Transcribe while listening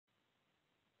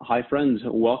Hi friends,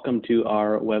 welcome to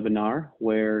our webinar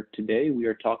where today we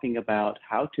are talking about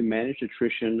how to manage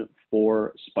nutrition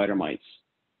for spider mites.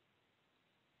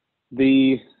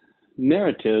 The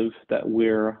narrative that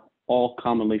we're all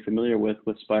commonly familiar with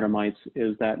spider mites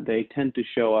is that they tend to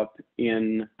show up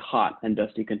in hot and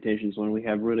dusty conditions when we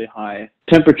have really high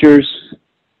temperatures,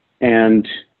 and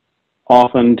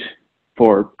often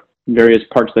for various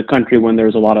parts of the country when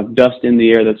there's a lot of dust in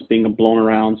the air that's being blown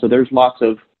around. So there's lots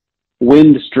of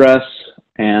wind stress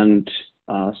and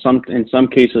in some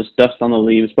cases dust on the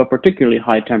leaves, but particularly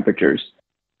high temperatures.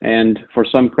 And for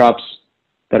some crops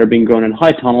that are being grown in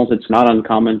high tunnels, it's not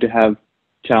uncommon to have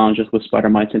challenges with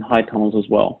spider mites in high tunnels as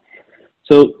well.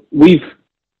 So we've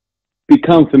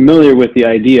become familiar with the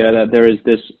idea that there is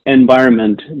this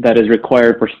environment that is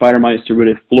required for spider mites to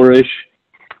really flourish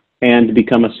and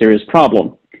become a serious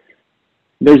problem.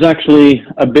 There's actually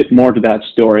a bit more to that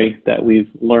story that we've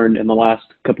learned in the last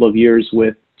couple of years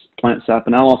with plant sap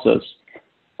analysis.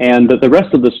 And the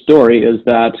rest of the story is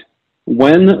that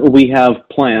when we have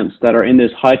plants that are in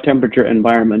this high temperature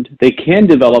environment, they can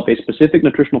develop a specific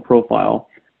nutritional profile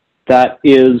that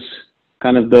is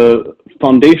kind of the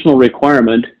foundational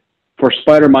requirement for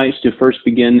spider mites to first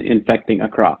begin infecting a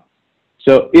crop.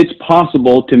 So it's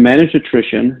possible to manage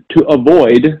nutrition to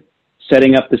avoid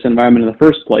setting up this environment in the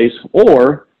first place,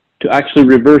 or to actually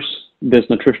reverse this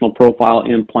nutritional profile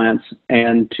in plants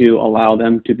and to allow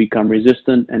them to become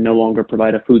resistant and no longer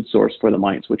provide a food source for the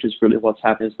mites, which is really what's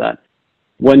happened, is that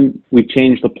when we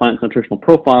change the plant's nutritional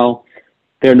profile,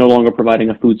 they're no longer providing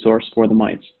a food source for the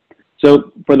mites.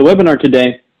 So for the webinar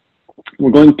today,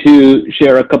 we're going to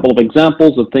share a couple of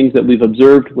examples of things that we've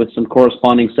observed with some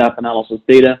corresponding sap analysis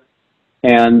data,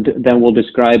 and then we'll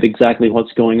describe exactly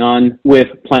what's going on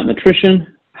with plant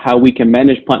nutrition, how we can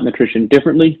manage plant nutrition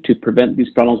differently to prevent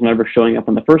these problems from ever showing up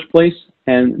in the first place,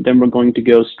 and then we're going to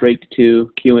go straight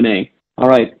to Q&A. All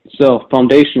right, so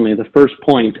foundationally, the first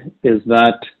point is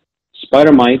that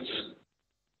spider mites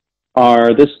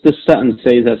are, this sentence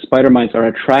says that spider mites are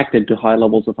attracted to high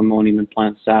levels of ammonium in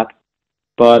plant sap,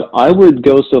 but I would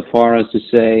go so far as to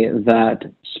say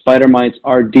that spider mites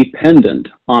are dependent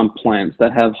on plants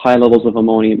that have high levels of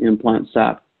ammonium in plant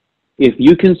sap. If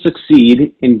you can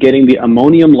succeed in getting the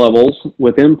ammonium levels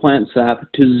within plant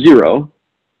sap to 0,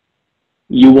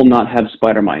 you will not have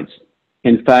spider mites.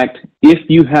 In fact, if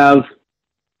you have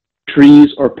trees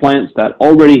or plants that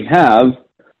already have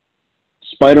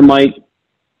spider mite,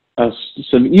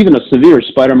 even a severe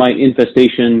spider mite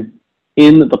infestation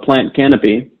in the plant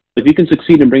canopy, if you can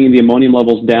succeed in bringing the ammonium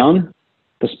levels down,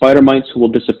 the spider mites will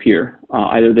disappear.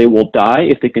 Either they will die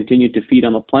if they continue to feed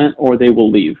on the plant, or they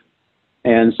will leave.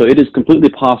 And so it is completely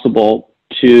possible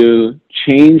to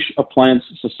change a plant's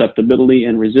susceptibility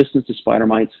and resistance to spider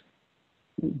mites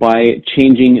by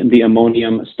changing the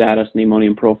ammonium status and the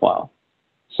ammonium profile.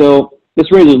 So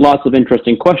this raises lots of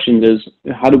interesting questions: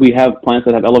 is how do we have plants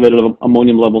that have elevated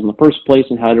ammonium levels in the first place,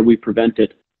 and how do we prevent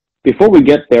it? Before we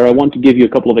get there, I want to give you a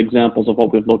couple of examples of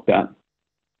what we've looked at.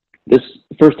 This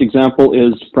first example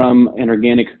is from an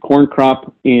organic corn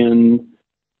crop in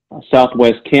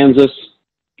southwest Kansas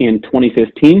in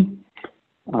 2015.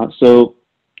 So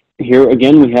here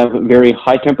again, we have a very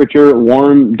high temperature,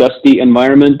 warm, dusty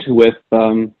environment with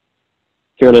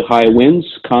fairly high winds,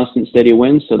 constant steady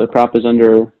winds. So the crop is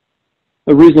under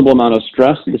a reasonable amount of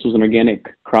stress. This was an organic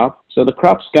crop. So the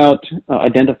crop scout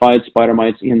identified spider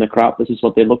mites in the crop. This is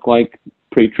what they look like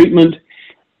pre-treatment.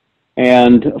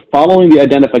 And following the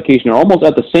identification, or almost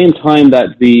at the same time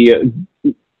that the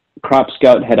crop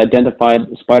scout had identified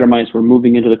spider mites were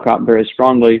moving into the crop very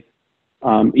strongly,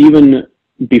 even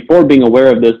before being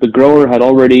aware of this, the grower had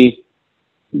already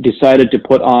decided to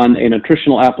put on a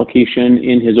nutritional application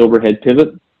in his overhead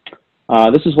pivot.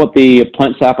 This is what the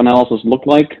plant sap analysis looked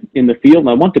like in the field. And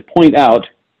I want to point out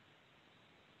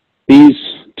these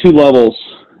two levels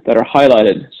that are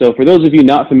highlighted. So for those of you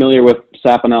not familiar with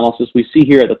sap analysis, we see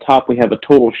here at the top we have a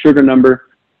total sugar number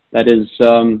that is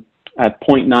at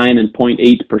 0.9 and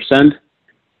 0.8%.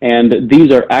 And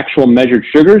these are actual measured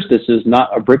sugars. This is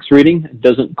not a Brix reading. It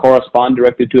doesn't correspond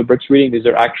directly to a Brix reading. These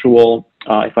are actual,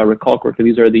 if I recall correctly,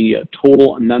 these are the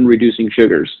total non-reducing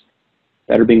sugars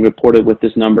that are being reported with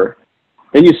this number.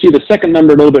 Then you see the second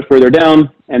number a little bit further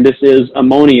down, and this is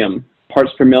ammonium,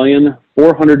 parts per million,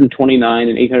 429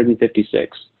 and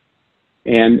 856.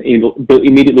 And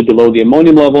immediately below the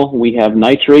ammonium level, we have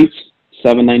nitrates,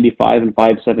 795 and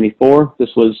 574. This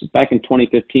was back in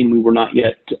 2015. We were not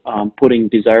yet putting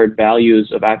desired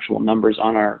values of actual numbers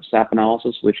on our sap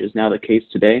analysis, which is now the case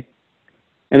today.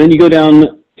 And then you go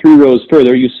down 3 rows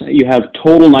further, you have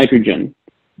total nitrogen,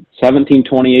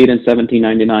 1728 and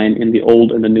 1799 in the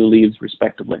old and the new leaves,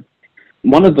 respectively.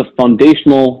 one of the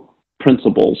foundational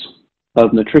principles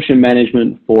of nutrition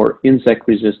management for insect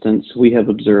resistance we have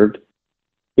observed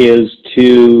is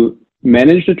to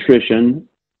manage nutrition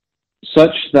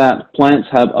such that plants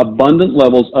have abundant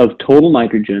levels of total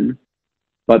nitrogen,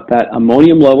 but that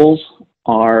ammonium levels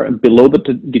are below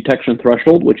the detection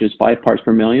threshold, which is 5 parts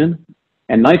per million,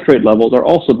 and nitrate levels are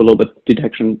also below the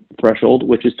detection threshold,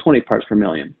 which is 20 parts per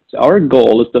million. So our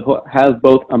goal is to have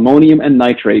both ammonium and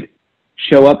nitrate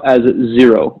show up as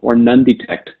 0 or none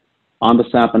detect on the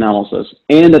SAP analysis,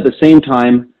 and at the same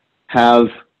time have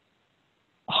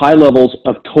high levels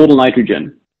of total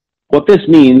nitrogen. What this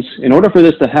means, in order for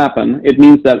this to happen, it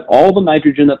means that all the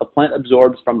nitrogen that the plant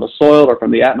absorbs from the soil or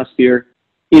from the atmosphere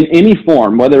in any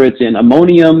form, whether it's in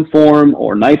ammonium form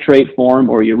or nitrate form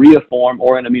or urea form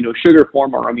or in amino sugar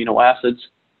form or amino acids,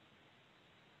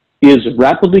 is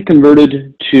rapidly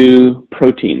converted to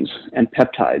proteins and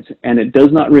peptides, and it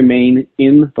does not remain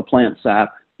in the plant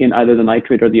sap in either the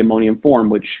nitrate or the ammonium form,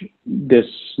 which this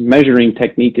measuring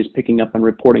technique is picking up and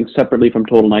reporting separately from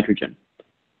total nitrogen.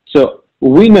 So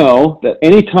we know that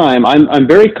anytime, I'm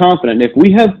very confident, if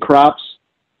we have crops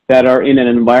that are in an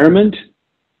environment,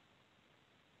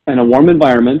 in a warm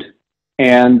environment,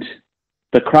 and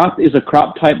the crop is a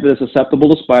crop type that is susceptible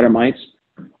to spider mites,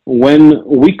 when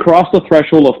we cross the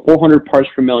threshold of 400 parts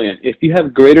per million, if you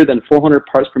have greater than 400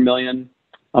 parts per million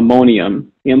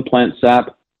ammonium in plant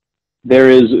sap,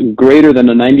 there is greater than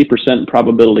a 90%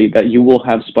 probability that you will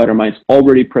have spider mites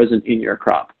already present in your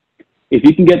crop. If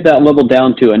you can get that level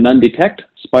down to a none detect,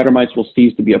 spider mites will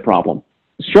cease to be a problem.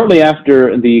 Shortly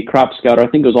after the crop scout, I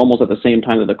think it was almost at the same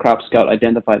time that the crop scout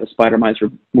identified the spider mites were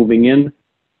moving in,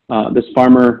 this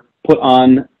farmer put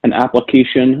on an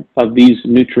application of these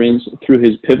nutrients through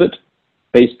his pivot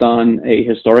based on a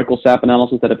historical SAP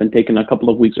analysis that had been taken a couple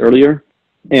of weeks earlier.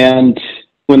 And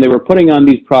when they were putting on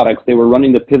these products, they were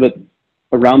running the pivot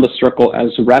around the circle as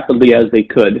rapidly as they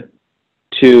could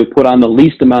to put on the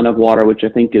least amount of water, which I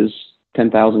think is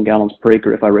 10,000 gallons per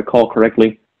acre, if I recall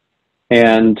correctly.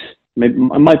 And maybe,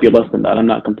 it might be less than that. I'm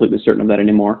not completely certain of that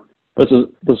anymore. But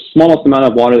it's the smallest amount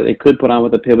of water that they could put on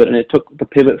with the pivot, and it took the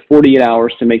pivot 48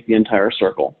 hours to make the entire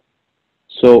circle.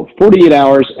 So 48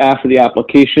 hours after the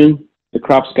application, the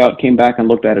crop scout came back and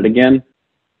looked at it again,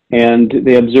 and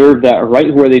they observed that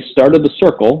right where they started the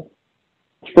circle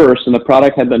first, and the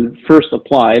product had been first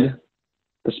applied,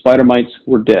 the spider mites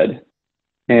were dead.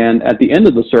 And at the end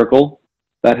of the circle,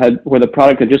 where the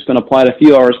product had just been applied a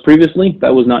few hours previously,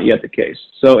 that was not yet the case.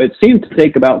 So it seemed to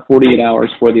take about 48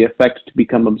 hours for the effect to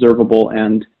become observable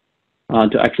and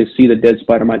to actually see the dead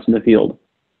spider mites in the field.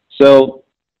 So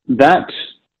the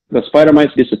spider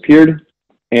mites disappeared,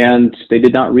 and they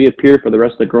did not reappear for the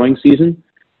rest of the growing season.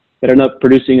 It ended up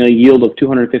producing a yield of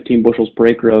 215 bushels per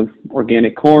acre of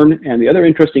organic corn. And the other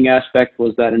interesting aspect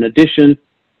was that in addition,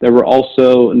 there were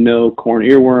also no corn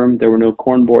earworm, there were no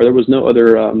corn borer, there was no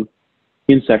other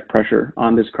insect pressure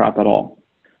on this crop at all.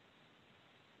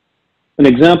 An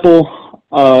example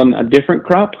on a different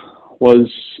crop was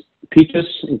peaches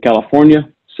in California.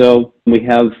 So we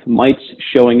have mites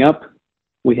showing up.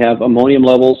 We have ammonium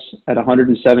levels at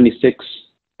 176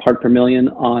 part per million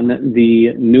on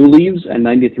the new leaves and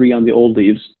 93 on the old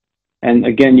leaves. And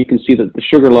again, you can see that the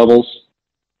sugar levels,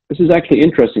 this is actually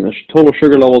interesting. The total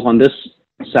sugar levels on this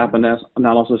SAP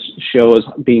analysis show as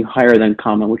being higher than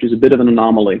common, which is a bit of an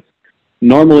anomaly.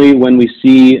 Normally, when we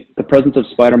see the presence of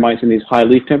spider mites in these high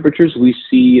leaf temperatures, we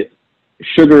see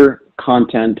sugar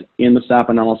content in the SAP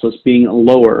analysis being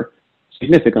lower,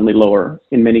 significantly lower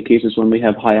in many cases when we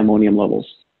have high ammonium levels.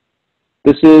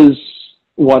 This is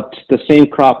what the same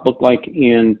crop looked like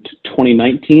in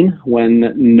 2019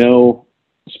 when no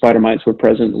spider mites were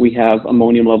present. We have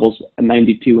ammonium levels at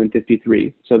 92 and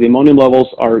 53. So the ammonium levels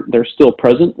they're still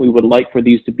present. We would like for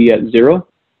these to be at 0.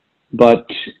 But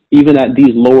even at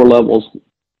these lower levels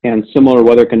and similar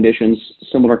weather conditions,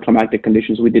 similar climatic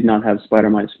conditions, we did not have spider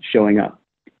mites showing up.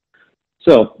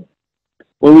 So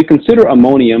when we consider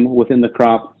ammonium within the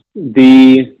crop,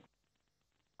 the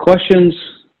questions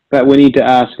that we need to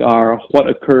ask are what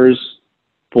occurs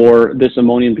for this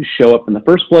ammonium to show up in the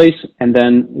first place, and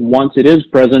then once it is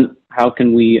present, how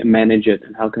can we manage it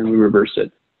and how can we reverse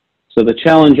it? So the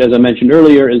challenge, as I mentioned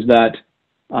earlier, is that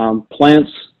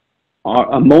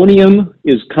ammonium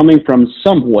is coming from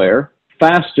somewhere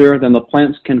faster than the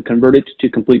plants can convert it to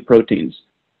complete proteins.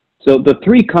 So the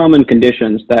 3 common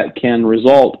conditions that can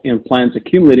result in plants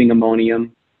accumulating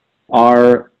ammonium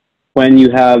are when you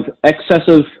have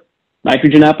excessive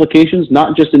nitrogen applications,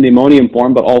 not just in the ammonium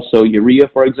form, but also urea,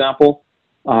 for example,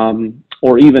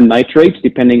 or even nitrates,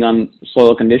 depending on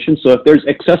soil conditions. So if there's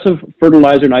excessive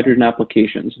fertilizer nitrogen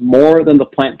applications, more than the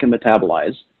plant can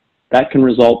metabolize, That can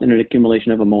result in an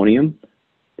accumulation of ammonium.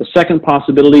 The second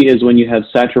possibility is when you have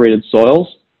saturated soils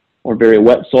or very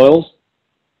wet soils.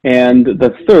 And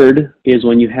the third is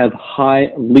when you have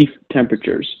high leaf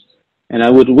temperatures. And I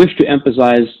would wish to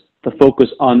emphasize the focus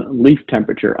on leaf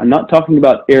temperature. I'm not talking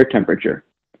about air temperature.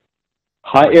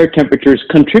 High air temperatures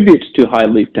contribute to high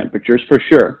leaf temperatures for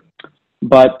sure,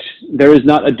 but there is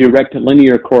not a direct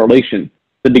linear correlation.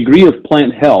 The degree of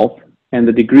plant health and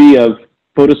the degree of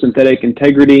photosynthetic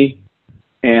integrity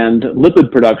and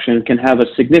lipid production can have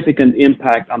a significant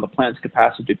impact on the plant's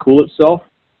capacity to cool itself.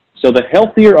 So the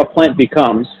healthier a plant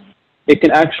becomes, it can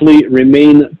actually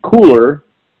remain cooler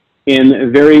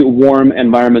in very warm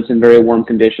environments and very warm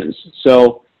conditions.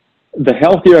 So the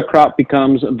healthier a crop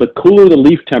becomes, the cooler the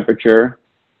leaf temperature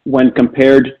when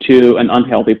compared to an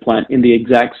unhealthy plant in the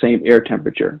exact same air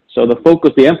temperature. So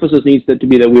the emphasis needs to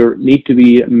be that we need to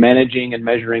be managing and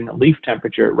measuring leaf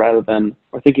temperature rather than,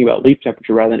 or thinking about leaf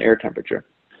temperature rather than air temperature.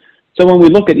 So when we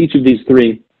look at each of these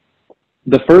three,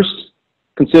 the first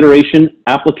consideration,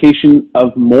 application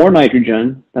of more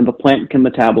nitrogen than the plant can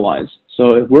metabolize.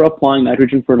 So if we're applying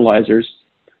nitrogen fertilizers,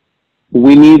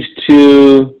 we need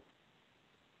to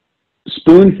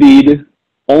spoon feed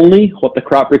only what the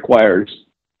crop requires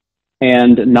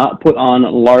and not put on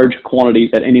large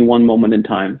quantities at any one moment in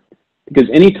time. Because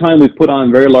anytime we put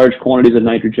on very large quantities of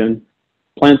nitrogen,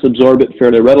 plants absorb it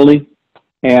fairly readily.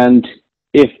 And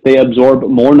if they absorb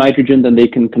more nitrogen than they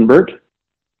can convert,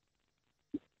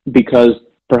 because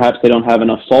perhaps they don't have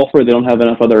enough sulfur, they don't have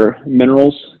enough other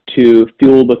minerals to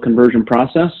fuel the conversion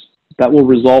process, that will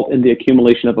result in the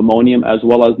accumulation of ammonium as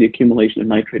well as the accumulation of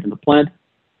nitrate in the plant,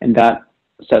 and that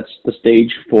sets the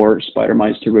stage for spider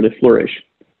mites to really flourish.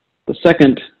 The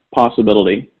second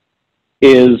possibility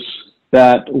is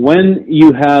that when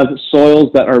you have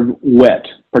soils that are wet,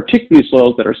 particularly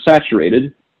soils that are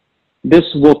saturated, this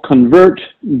will convert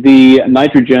the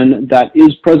nitrogen that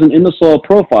is present in the soil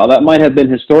profile. That might have been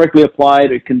historically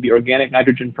applied. It can be organic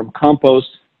nitrogen from compost.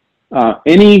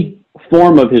 Any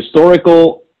form of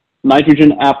historical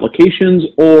nitrogen applications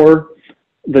or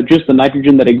just the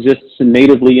nitrogen that exists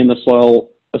natively in the soil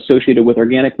associated with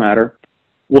organic matter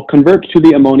will convert to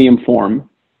the ammonium form,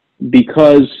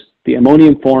 because the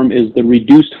ammonium form is the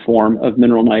reduced form of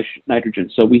mineral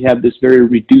nitrogen. So we have this very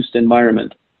reduced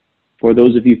environment. For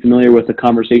those of you familiar with the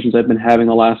conversations I've been having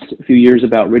the last few years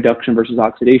about reduction versus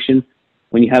oxidation,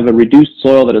 when you have a reduced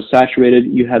soil that is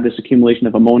saturated, you have this accumulation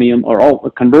of ammonium, or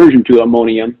a conversion to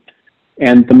ammonium,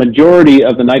 and the majority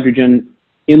of the nitrogen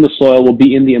in the soil will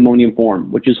be in the ammonium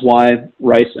form, which is why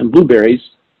rice and blueberries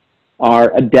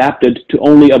are adapted to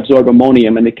only absorb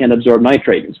ammonium and they can't absorb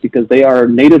nitrate. It's because they are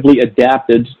natively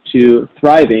adapted to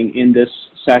thriving in this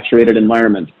saturated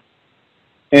environment.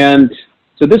 And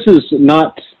so this is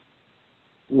not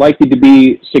likely to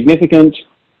be significant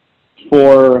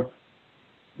for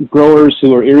growers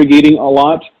who are irrigating a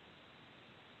lot,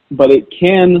 but it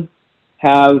can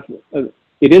have,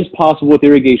 it is possible with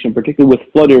irrigation, particularly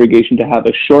with flood irrigation, to have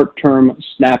a short-term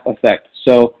snap effect.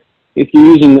 So if you're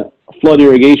using flood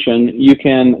irrigation, you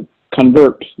can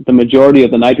convert the majority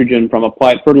of the nitrogen from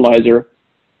applied fertilizer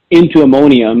into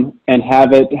ammonium and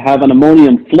have an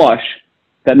ammonium flush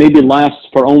that maybe lasts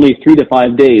for only 3 to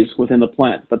 5 days within the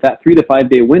plant. But that 3 to 5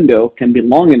 day window can be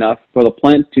long enough for the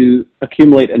plant to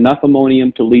accumulate enough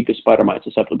ammonium to lead to spider mite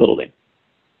susceptibility.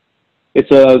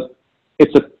 It's a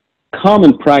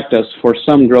common practice for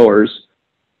some growers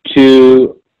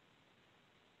to,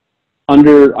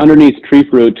 underneath tree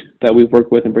fruit that we've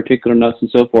worked with, in particular nuts and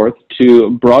so forth,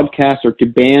 to broadcast or to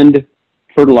band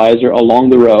fertilizer along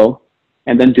the row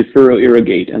and then to furrow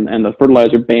irrigate. And the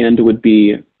fertilizer band would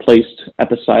be placed at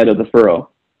the side of the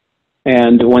furrow.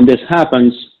 And when this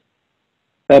happens,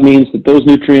 that means that those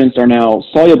nutrients are now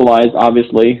solubilized,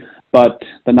 obviously, but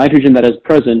the nitrogen that is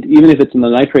present, even if it's in the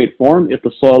nitrate form, if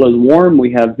the soil is warm,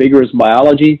 we have vigorous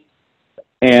biology,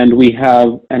 and we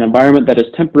have an environment that is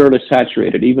temporarily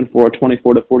saturated, even for a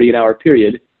 24 to 48 hour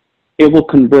period, it will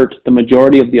convert the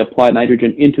majority of the applied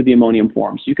nitrogen into the ammonium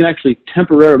form. So you can actually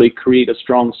temporarily create a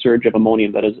strong surge of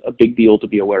ammonium. That is a big deal to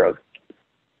be aware of.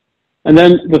 And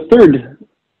then the third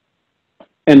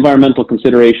environmental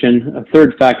consideration, a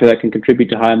third factor that can contribute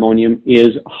to high ammonium,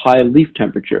 is high leaf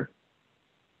temperature.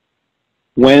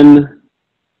 When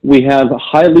we have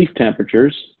high leaf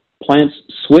temperatures, plants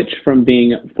switch from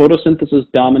being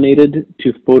photosynthesis dominated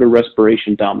to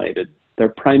photorespiration dominated. Their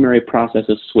primary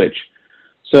processes switch.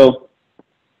 So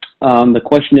the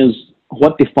question is,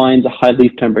 what defines a high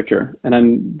leaf temperature? And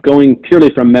I'm going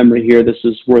purely from memory here. This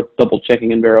is worth double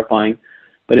checking and verifying.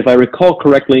 But if I recall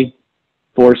correctly,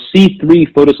 for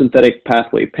C3 photosynthetic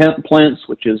pathway plants,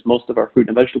 which is most of our fruit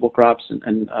and vegetable crops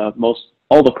and most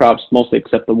all the crops, mostly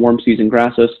except the warm season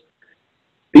grasses.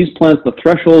 These plants, the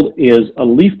threshold is a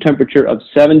leaf temperature of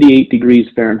 78 degrees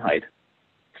Fahrenheit.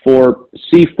 For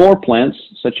C4 plants,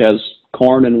 such as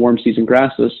corn and warm season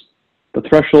grasses, the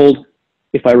threshold,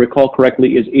 if I recall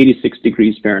correctly, is 86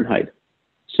 degrees Fahrenheit.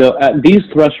 So at these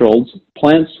thresholds,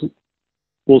 plants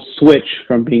will switch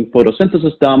from being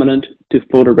photosynthesis dominant to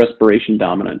photorespiration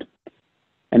dominant.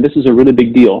 And this is a really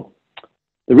big deal.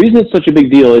 The reason it's such a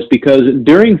big deal is because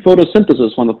during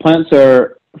photosynthesis, when the plants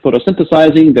are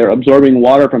photosynthesizing, they're absorbing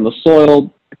water from the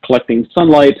soil, collecting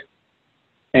sunlight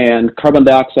and carbon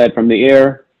dioxide from the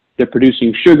air, they're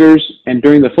producing sugars, and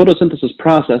during the photosynthesis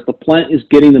process, the plant is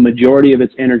getting the majority of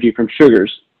its energy from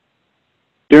sugars.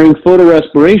 During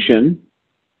photorespiration,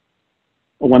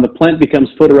 when the plant becomes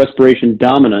photorespiration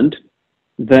dominant,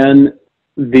 then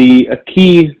a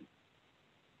key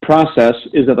process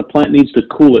is that the plant needs to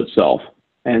cool itself.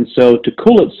 And so to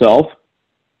cool itself,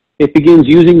 it begins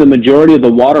using the majority of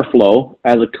the water flow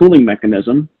as a cooling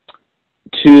mechanism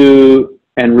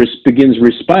and begins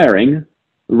respiring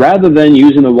rather than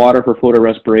using the water for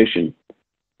photorespiration.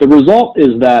 The result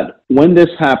is that when this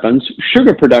happens,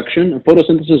 sugar production and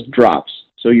photosynthesis drops.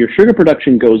 So your sugar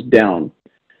production goes down.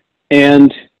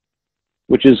 And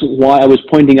which is why I was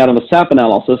pointing out in the sap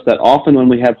analysis that often when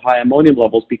we have high ammonium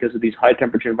levels because of these high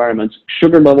temperature environments,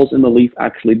 sugar levels in the leaf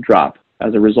actually drop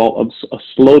as a result of a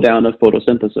slowdown of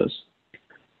photosynthesis.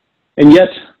 And yet,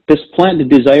 this plant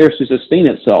desires to sustain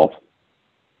itself.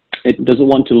 It doesn't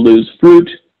want to lose fruit.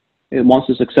 It wants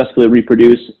to successfully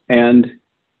reproduce. And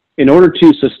in order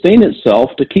to sustain itself,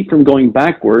 to keep from going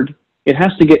backward, it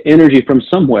has to get energy from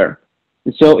somewhere.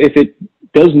 And so if it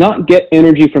does not get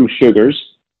energy from sugars,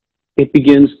 it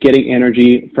begins getting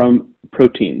energy from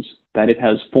proteins that it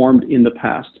has formed in the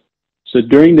past. So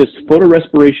during this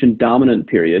photorespiration dominant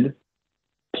period,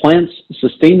 plants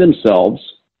sustain themselves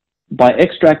by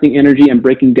extracting energy and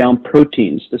breaking down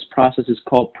proteins. This process is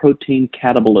called protein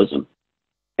catabolism.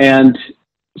 And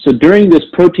so during this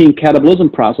protein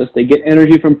catabolism process, they get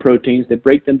energy from proteins, they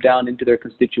break them down into their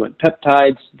constituent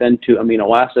peptides, then to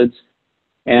amino acids,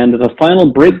 and the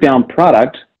final breakdown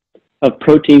product of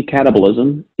protein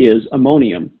catabolism is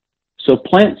ammonium. So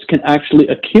plants can actually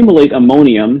accumulate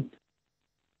ammonium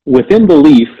within the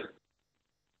leaf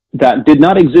that did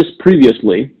not exist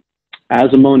previously as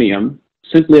ammonium,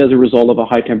 simply as a result of a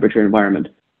high temperature environment.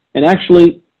 And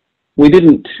actually, we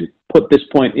didn't put this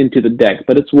point into the deck,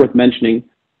 but it's worth mentioning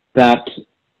that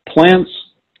plants,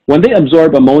 when they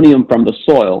absorb ammonium from the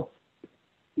soil,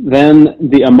 then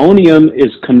the ammonium is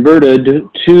converted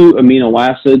to amino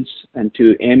acids and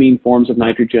to amine forms of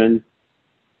nitrogen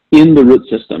in the root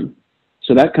system.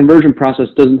 So that conversion process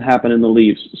doesn't happen in the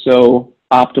leaves so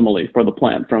optimally for the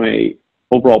plant from a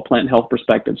overall plant health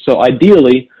perspective. So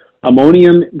ideally,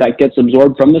 ammonium that gets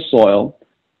absorbed from the soil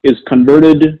is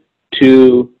converted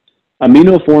to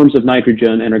amino forms of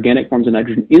nitrogen and organic forms of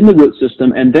nitrogen in the root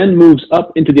system and then moves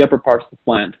up into the upper parts of the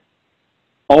plant,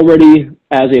 already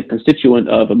as a constituent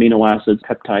of amino acids,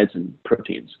 peptides, and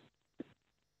proteins.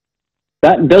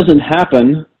 That doesn't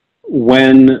happen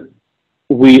when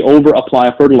we over-apply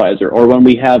a fertilizer or when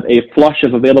we have a flush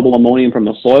of available ammonium from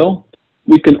the soil.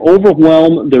 We can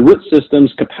overwhelm the root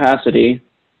system's capacity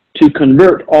to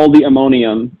convert all the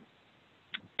ammonium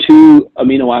to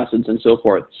amino acids and so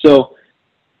forth. So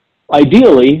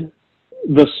ideally,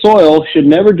 the soil should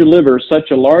never deliver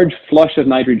such a large flush of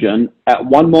nitrogen at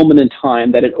one moment in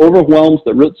time that it overwhelms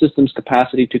the root system's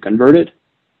capacity to convert it.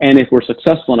 And if we're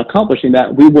successful in accomplishing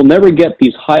that, we will never get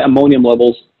these high ammonium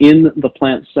levels in the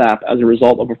plant sap as a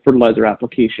result of a fertilizer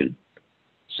application.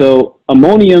 So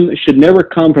ammonium should never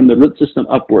come from the root system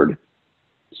upward.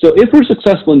 So if we're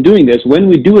successful in doing this, when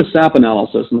we do a sap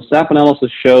analysis, and the sap analysis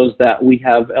shows that we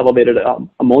have elevated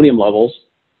ammonium levels,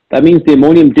 that means the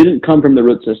ammonium didn't come from the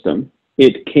root system.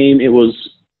 It was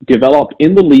developed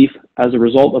in the leaf as a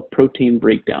result of protein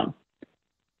breakdown.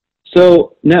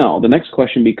 So now the next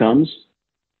question becomes,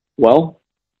 well,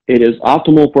 it is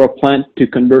optimal for a plant to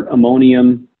convert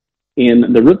ammonium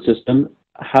in the root system.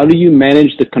 How do you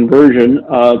manage the conversion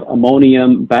of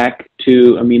ammonium back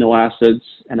to amino acids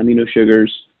and amino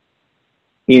sugars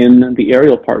in the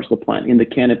aerial parts of the plant, in the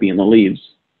canopy, in the leaves?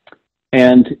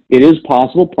 And it is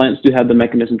possible. Plants do have the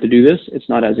mechanism to do this. It's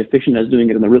not as efficient as doing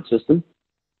it in the root system,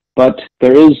 but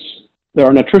there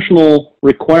are nutritional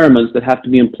requirements that have to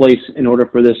be in place in order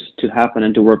for this to happen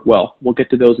and to work well. We'll get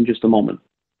to those in just a moment.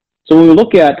 So when we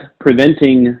look at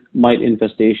preventing mite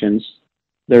infestations,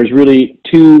 there's really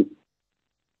two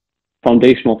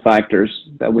foundational factors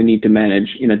that we need to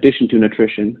manage in addition to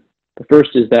nutrition. The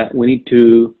first is that we need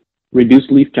to reduce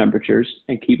leaf temperatures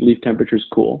and keep leaf temperatures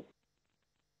cool.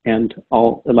 and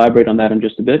I'll elaborate on that in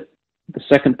just a bit. The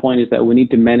second point is that we need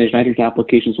to manage nitrogen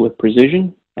applications with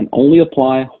precision and only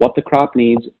apply what the crop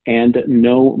needs and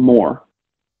no more.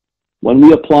 When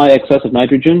we apply excessive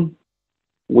nitrogen,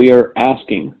 we are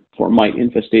asking for mite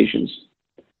infestations.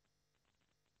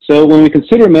 So when we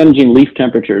consider managing leaf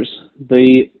temperatures,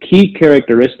 the key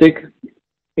characteristic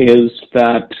is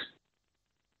that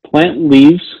plant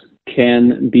leaves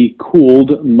can be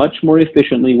cooled much more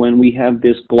efficiently when we have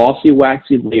this glossy,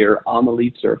 waxy layer on the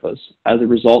leaf surface as a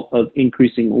result of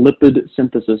increasing lipid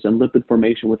synthesis and lipid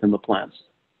formation within the plants.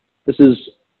 This is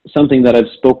something that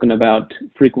I've spoken about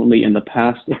frequently in the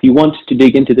past. If you want to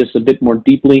dig into this a bit more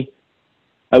deeply,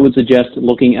 I would suggest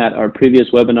looking at our previous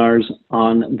webinars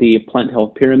on the plant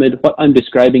health pyramid. What I'm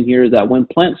describing here is that when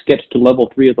plants get to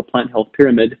level 3 of the plant health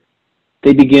pyramid,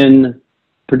 they begin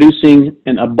producing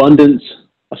an abundance,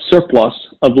 a surplus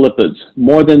of lipids,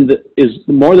 more than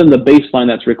the baseline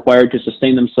that's required to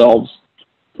sustain themselves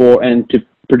and to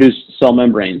produce cell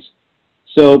membranes.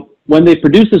 So when they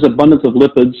produce this abundance of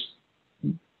lipids,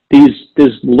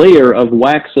 this layer of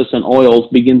waxes and oils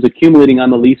begins accumulating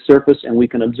on the leaf surface, and we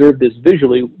can observe this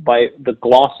visually by the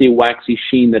glossy, waxy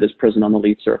sheen that is present on the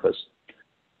leaf surface.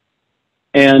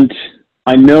 And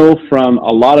I know from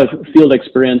a lot of field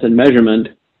experience and measurement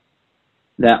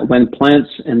that when plants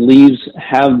and leaves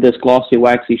have this glossy,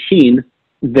 waxy sheen,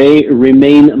 they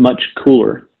remain much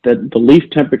cooler, that the leaf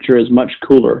temperature is much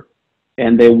cooler,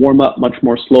 and they warm up much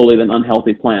more slowly than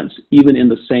unhealthy plants, even in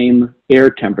the same air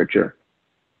temperature.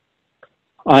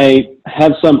 I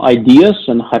have some ideas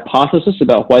and hypotheses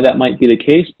about why that might be the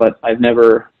case, but I've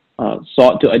never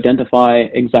sought to identify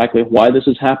exactly why this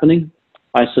is happening.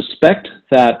 I suspect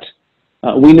that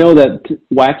we know that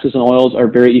waxes and oils are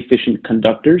very efficient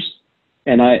conductors,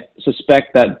 and I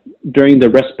suspect that during the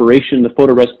respiration, the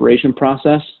photorespiration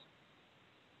process,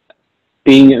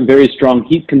 being very strong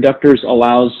heat conductors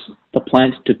allows the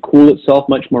plant to cool itself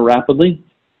much more rapidly.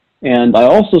 And I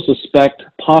also suspect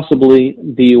possibly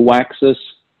the waxes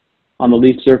on the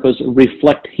leaf surface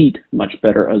reflect heat much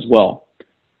better as well.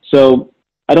 So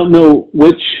I don't know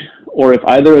which or if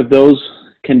either of those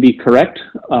can be correct.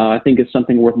 I think it's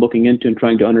something worth looking into and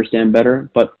trying to understand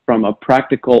better. But from a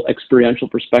practical, experiential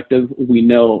perspective, we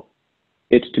know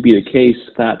it to be the case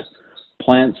that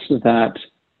plants that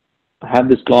have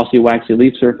this glossy, waxy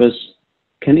leaf surface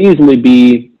can easily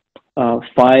be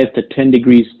 5 to 10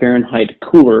 degrees Fahrenheit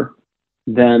cooler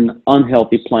than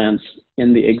unhealthy plants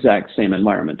in the exact same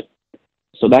environment.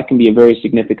 So that can be a very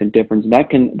significant difference. That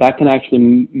can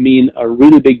actually mean a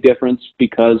really big difference,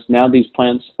 because now these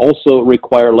plants also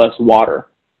require less water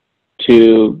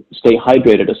to stay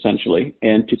hydrated, essentially,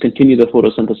 and to continue the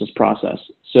photosynthesis process.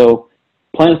 So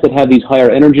plants that have these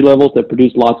higher energy levels that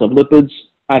produce lots of lipids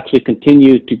actually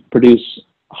continue to produce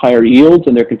higher yields,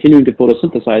 and they're continuing to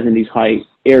photosynthesize in these high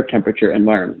air temperature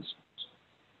environments.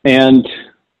 And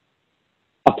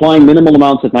applying minimal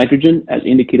amounts of nitrogen, as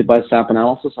indicated by sap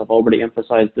analysis, I've already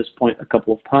emphasized this point a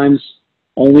couple of times,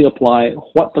 only apply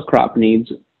what the crop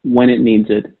needs when it needs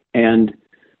it. And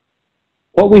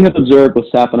what we have observed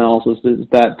with sap analysis is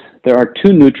that there are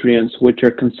two nutrients which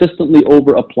are consistently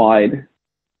over-applied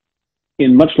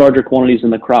in much larger quantities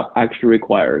than the crop actually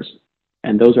requires,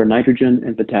 and those are nitrogen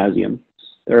and potassium.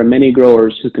 There are many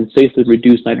growers who can safely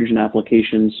reduce nitrogen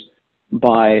applications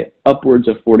by upwards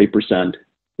of 40%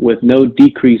 with no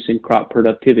decrease in crop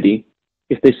productivity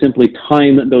if they simply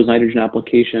time those nitrogen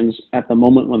applications at the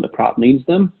moment when the crop needs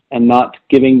them, and not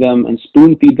giving them and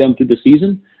spoon feed them through the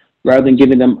season, rather than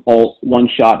giving them all one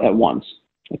shot at once.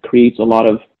 It creates a lot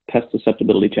of pest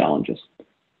susceptibility challenges.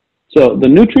 So the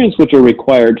nutrients which are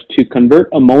required to convert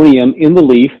ammonium in the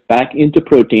leaf back into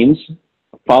proteins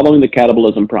following the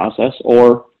catabolism process,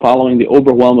 or following the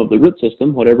overwhelm of the root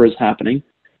system, whatever is happening,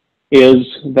 is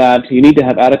that you need to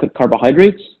have adequate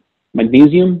carbohydrates,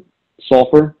 magnesium,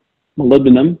 sulfur,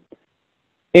 molybdenum,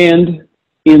 and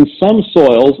in some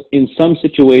soils, in some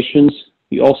situations,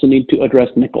 you also need to address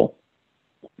nickel.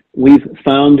 We've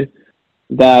found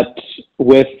that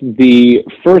with the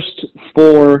first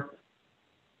 4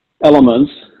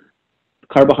 elements,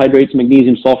 carbohydrates,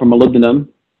 magnesium, sulfur, molybdenum,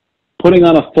 putting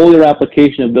on a foliar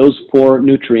application of those 4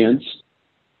 nutrients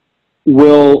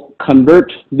will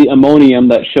convert the ammonium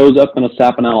that shows up in a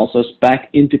sap analysis back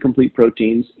into complete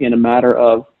proteins in a matter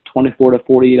of 24 to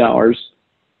 48 hours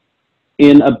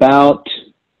in about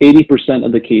 80%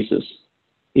 of the cases,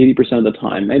 80% of the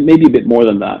time, and maybe a bit more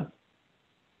than that.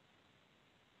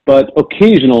 But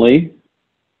occasionally,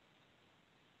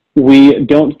 we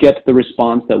don't get the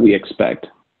response that we expect.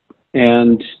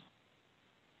 And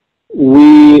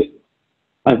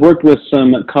I've worked with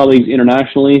some colleagues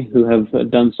internationally who have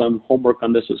done some homework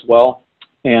on this as well.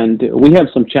 And we have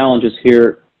some challenges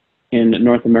here in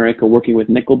North America working with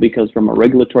nickel because from a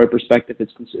regulatory perspective,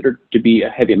 it's considered to be a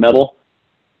heavy metal.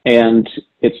 And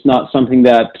it's not something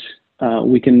that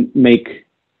we can make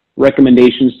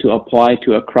recommendations to apply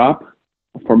to a crop.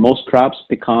 For most crops,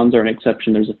 pecans are an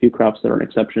exception. There's a few crops that are an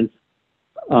exception.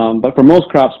 But for most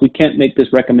crops, we can't make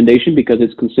this recommendation because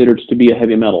it's considered to be a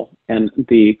heavy metal. And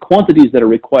the quantities that are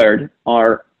required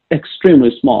are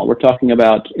extremely small. We're talking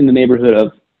about in the neighborhood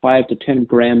of 5 to 10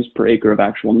 grams per acre of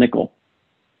actual nickel.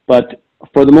 But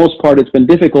for the most part, it's been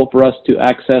difficult for us to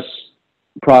access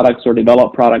products or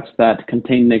develop products that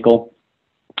contain nickel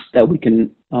that we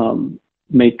can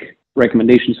make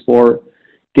recommendations for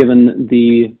given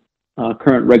the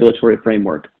current regulatory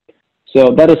framework.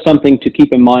 So that is something to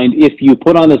keep in mind if you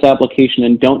put on this application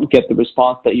and don't get the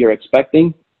response that you're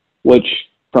expecting, which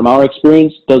from our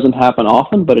experience doesn't happen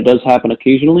often, but it does happen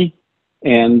occasionally.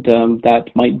 And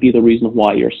that might be the reason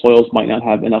why your soils might not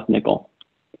have enough nickel.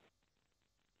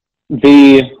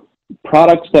 The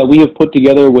products that we have put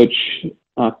together which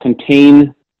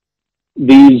contain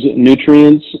these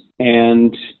nutrients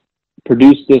and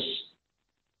produce this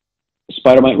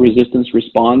spider mite resistance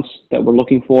response that we're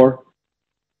looking for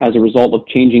as a result of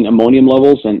changing ammonium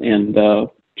levels and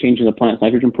changing the plant's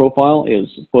nitrogen profile is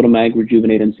Photomag,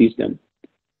 Rejuvenate, and C-Stim.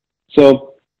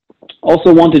 So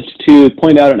also wanted to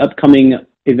point out an upcoming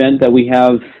event that we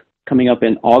have coming up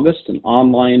in August, an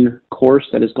online course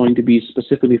that is going to be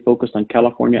specifically focused on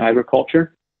California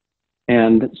agriculture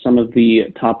and some of the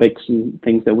topics and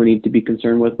things that we need to be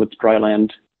concerned with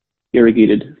dryland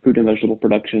irrigated fruit and vegetable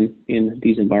production in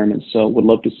these environments. So would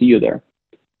love to see you there.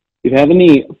 If you have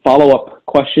any follow-up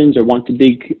questions or want to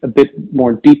dig a bit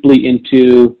more deeply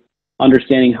into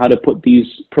understanding how to put these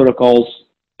protocols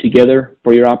together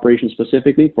for your operation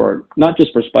specifically, for not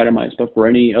just for spider mites, but for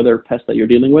any other pest that you're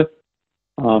dealing with,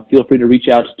 feel free to reach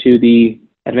out to the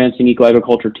Advancing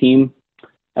Eco-Agriculture team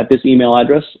at this email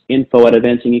address,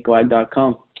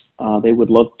 info@advancingecoag.com. They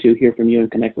would love to hear from you and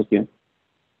connect with you.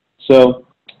 So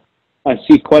I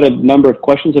see quite a number of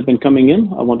questions have been coming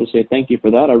in. I want to say thank you for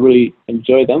that. I really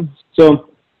enjoy them. So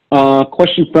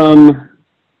question from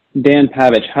Dan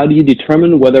Pavich. How do you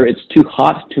determine whether it's too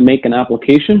hot to make an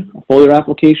application, a foliar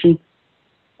application?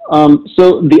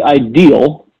 So the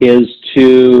ideal is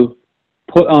to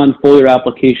put on foliar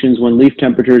applications when leaf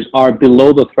temperatures are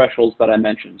below the thresholds that I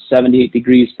mentioned, 78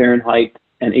 degrees Fahrenheit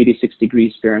and 86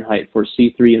 degrees Fahrenheit for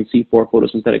C3 and C4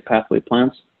 photosynthetic pathway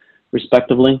plants,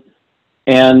 respectively.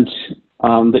 And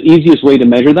the easiest way to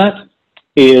measure that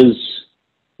is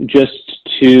just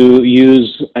to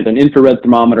use an infrared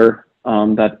thermometer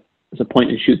that is a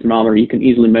point-and-shoot thermometer. You can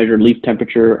easily measure leaf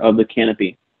temperature of the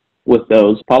canopy with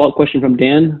those. Follow-up question from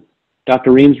Dan.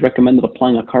 Dr. Reams recommended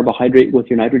applying a carbohydrate with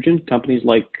your nitrogen. Companies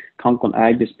like Conklin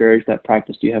Ag disparage that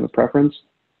practice. Do you have a preference?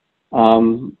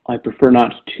 I prefer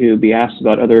not to be asked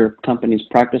about other companies'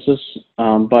 practices,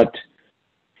 but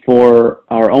for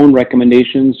our own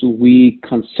recommendations, we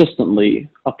consistently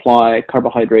apply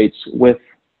carbohydrates with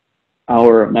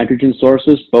our nitrogen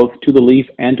sources, both to the leaf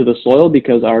and to the soil,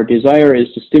 because our desire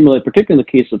is to stimulate, particularly in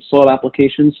the case of soil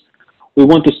applications, we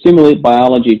want to stimulate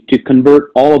biology to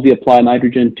convert all of the applied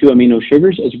nitrogen to amino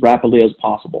sugars as rapidly as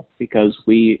possible, because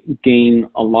we gain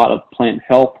a lot of plant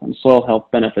health and soil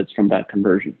health benefits from that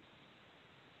conversion.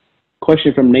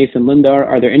 Question from Nathan Lindar.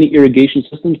 Are there any irrigation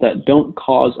systems that don't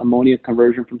cause ammonia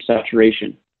conversion from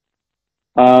saturation?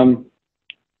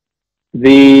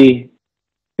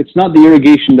 It's not the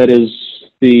irrigation that is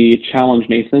the challenge,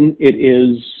 Nathan. It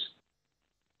is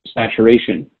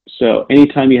saturation. So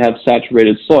anytime you have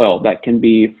saturated soil, that can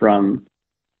be from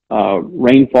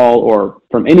rainfall or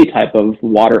from any type of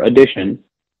water addition,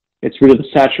 it's really the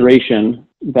saturation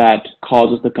that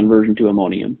causes the conversion to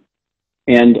ammonium.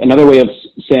 And another way of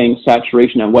saying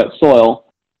saturation on wet soil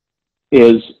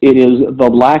is it is the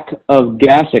lack of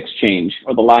gas exchange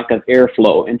or the lack of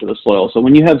airflow into the soil. So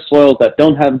when you have soils that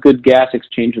don't have good gas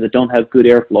exchange or that don't have good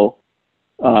airflow,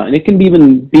 and it can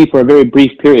even be for a very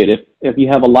brief period. If you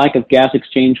have a lack of gas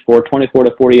exchange for 24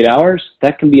 to 48 hours,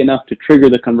 that can be enough to trigger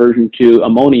the conversion to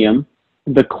ammonium.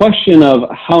 The question of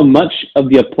how much of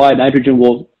the applied nitrogen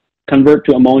will convert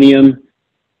to ammonium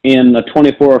in a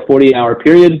 24 or 48-hour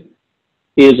period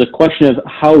is a question of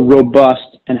how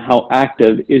robust and how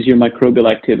active is your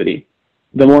microbial activity.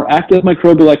 The more active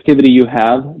microbial activity you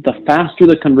have, the faster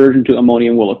the conversion to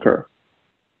ammonium will occur.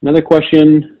 Another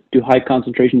question, do high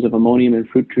concentrations of ammonium in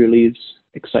fruit tree leaves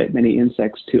excite many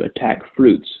insects to attack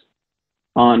fruits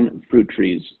on fruit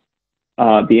trees?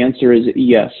 The answer is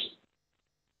yes.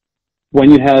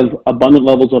 When you have abundant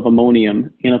levels of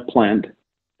ammonium in a plant,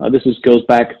 Goes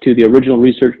back to the original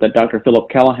research that Dr. Philip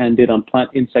Callahan did on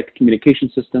plant-insect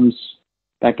communication systems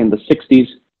back in the 60s.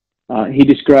 He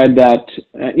described that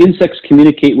insects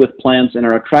communicate with plants and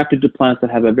are attracted to plants that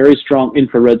have a very strong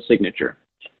infrared signature.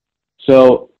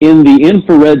 So in the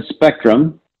infrared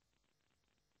spectrum,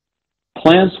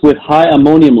 plants with high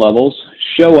ammonium levels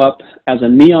show up as a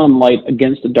neon light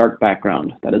against a dark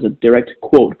background. That is a direct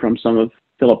quote from some of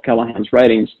Philip Callahan's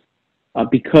writings.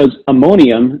 Because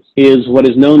ammonium is what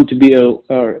is known to be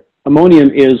ammonium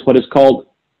is what is called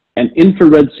an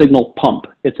infrared signal pump.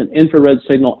 It's an infrared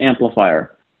signal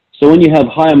amplifier. So when you have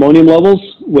high ammonium levels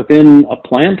within a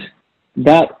plant,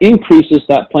 that increases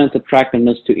that plant's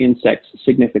attractiveness to insects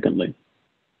significantly.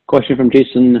 Question from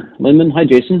Jason Lindman. Hi,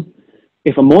 Jason.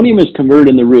 If ammonium is converted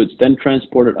in the roots, then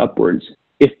transported upwards,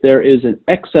 if there is an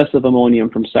excess of ammonium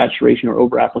from saturation or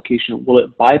over-application, will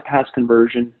it bypass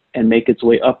conversion and make its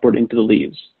way upward into the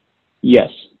leaves? Yes.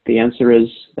 The answer is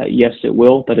that yes, it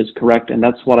will. That is correct. And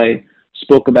that's what I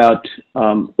spoke about,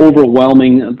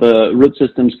 overwhelming the root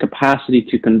system's capacity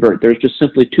to convert. There's just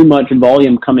simply too much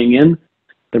volume coming in.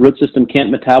 The root system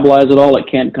can't metabolize it all. It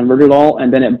can't convert it all.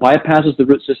 And then it bypasses the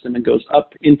root system and goes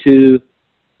up into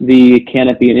the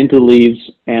canopy and into the leaves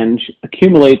and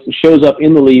accumulates, shows up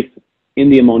in the leaf in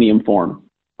the ammonium form.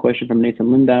 Question from Nathan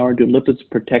Lindauer. Do lipids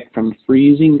protect from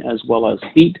freezing as well as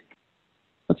heat?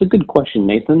 That's a good question,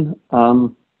 Nathan.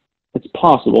 It's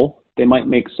possible. They might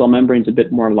make cell membranes a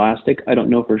bit more elastic. I don't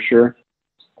know for sure.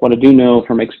 What I do know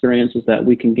from experience is that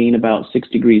we can gain about 6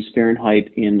 degrees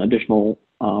Fahrenheit in additional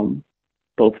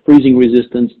both freezing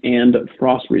resistance and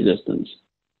frost resistance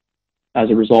as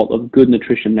a result of good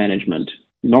nutrition management.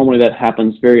 Normally that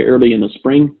happens very early in the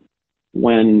spring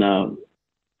when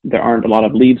there aren't a lot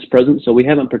of leaves present, so we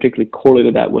haven't particularly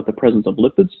correlated that with the presence of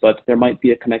lipids, but there might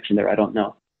be a connection there, I don't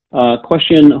know.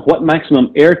 Question, what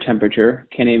maximum air temperature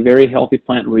can a very healthy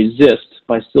plant resist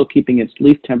by still keeping its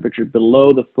leaf temperature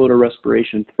below the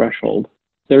photorespiration threshold?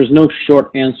 There's no short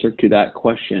answer to that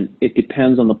question. It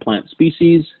depends on the plant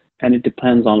species, and it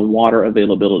depends on water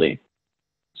availability.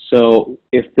 So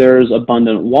if there's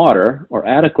abundant water or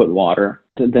adequate water,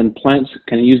 then plants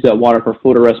can use that water for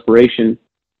photorespiration.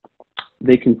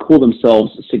 They can cool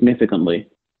themselves significantly.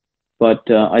 But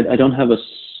I don't have a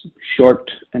short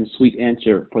and sweet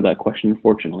answer for that question,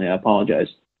 unfortunately. I apologize.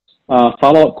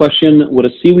 Follow-up question, would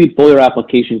a seaweed foliar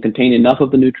application contain enough of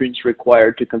the nutrients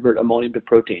required to convert ammonium to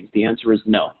proteins? The answer is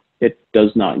no, it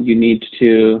does not. You need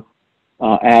to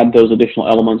add those additional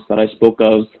elements that I spoke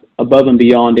of above and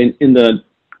beyond. In the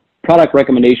product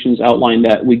recommendations outlined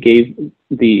that we gave,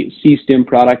 the C-stim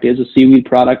product is a seaweed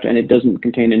product, and it doesn't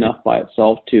contain enough by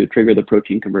itself to trigger the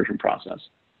protein conversion process.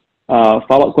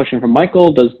 Follow-up question from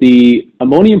Michael, does the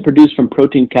ammonium produced from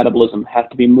protein catabolism have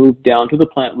to be moved down to the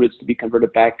plant roots to be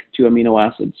converted back to amino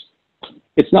acids?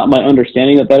 It's not my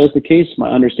understanding that that is the case. My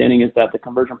understanding is that the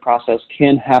conversion process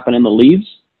can happen in the leaves,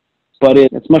 but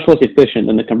it's much less efficient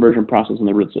than the conversion process in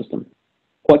the root system.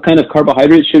 What kind of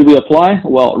carbohydrates should we apply?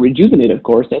 Well, rejuvenate, of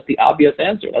course. That's the obvious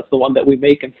answer. That's the one that we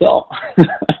make and sell.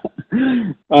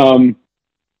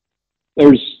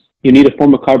 You need a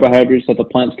form of carbohydrates that the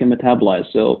plants can metabolize.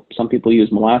 So some people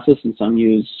use molasses and some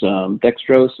use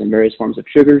dextrose and various forms of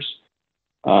sugars.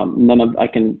 I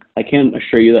can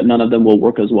assure you that none of them will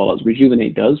work as well as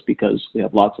Rejuvenate does, because we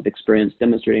have lots of experience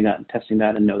demonstrating that and testing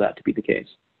that and know that to be the case.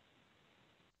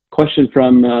 Question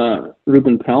from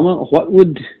Ruben Palma. What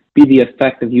would be the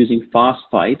effect of using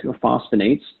phosphite or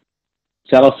phosphonates,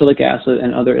 salicylic acid,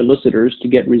 and other elicitors to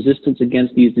get resistance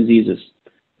against these diseases?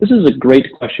 This is a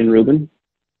great question, Ruben.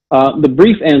 The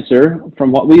brief answer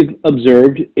from what we've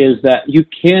observed is that you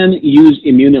can use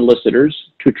immune elicitors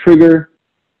to trigger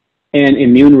an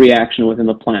immune reaction within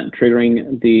the plant,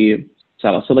 triggering the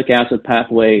salicylic acid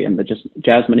pathway and the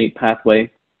jasmonate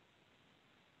pathway.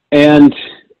 And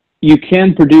you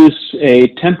can produce a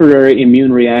temporary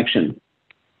immune reaction.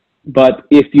 But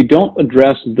if you don't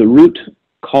address the root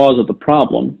cause of the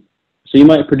problem, so you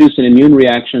might produce an immune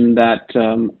reaction that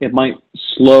it might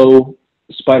slow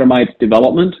spider mite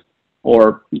development,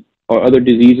 or other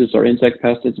diseases or insect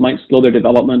pests. It might slow their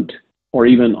development or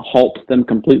even halt them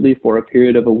completely for a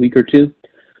period of a week or two.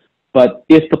 But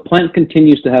if the plant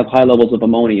continues to have high levels of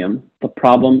ammonium, the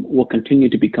problem will continue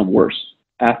to become worse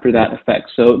after that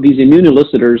effect. So these immune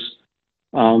elicitors,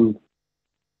 when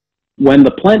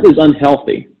the plant is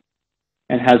unhealthy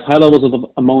and has high levels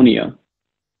of ammonia,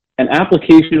 an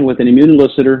application with an immune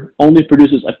elicitor only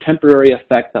produces a temporary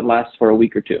effect that lasts for a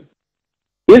week or two.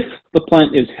 If the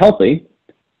plant is healthy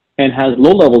and has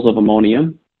low levels of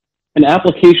ammonium, an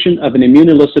application of an immune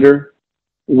elicitor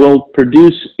will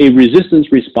produce a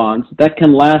resistance response that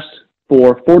can last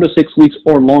for 4 to 6 weeks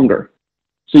or longer.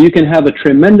 So you can have a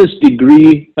tremendous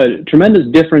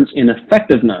difference in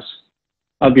effectiveness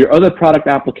of your other product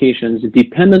applications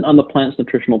dependent on the plant's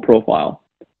nutritional profile.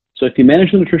 So if you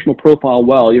manage the nutritional profile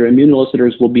well, your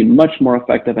immunoelicitors will be much more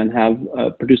effective and have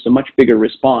produced a much bigger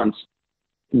response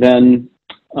than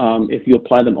if you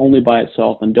apply them only by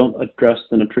itself and don't address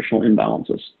the nutritional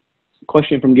imbalances.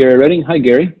 Question from Gary Redding. Hi,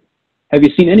 Gary. Have you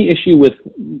seen any issue with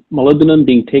molybdenum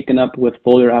being taken up with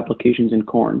foliar applications in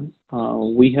corn?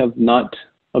 We have not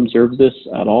observed this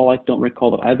at all. I don't recall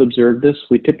that I've observed this.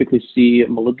 We typically see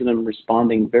molybdenum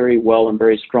responding very well and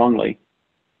very strongly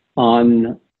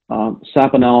on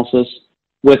sap analysis.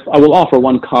 I will offer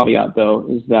one caveat though,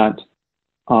 is that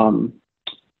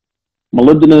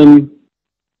molybdenum,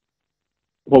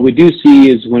 what we do see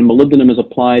is when molybdenum is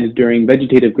applied during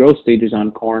vegetative growth stages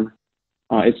on corn,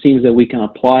 it seems that we can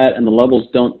apply it and the levels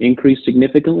don't increase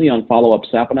significantly on follow-up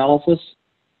sap analysis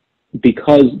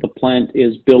because the plant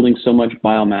is building so much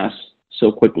biomass so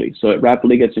quickly. So it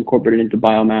rapidly gets incorporated into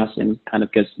biomass and kind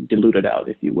of gets diluted out,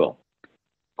 if you will.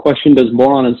 Question, does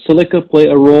boron and silica play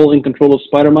a role in control of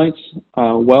spider mites?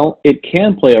 Well, it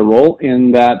can play a role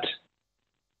in that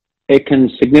it can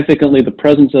significantly, the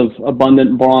presence of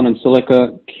abundant boron and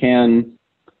silica can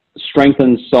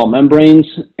strengthen cell membranes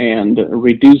and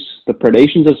reduce the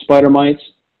predations of spider mites,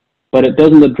 but it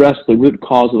doesn't address the root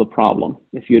cause of the problem.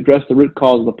 If you address the root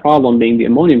cause of the problem being the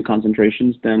ammonium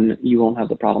concentrations, then you won't have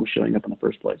the problem showing up in the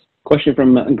first place. Question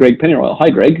from Greg Pennyroyal. Hi,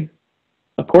 Greg.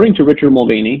 According to Richard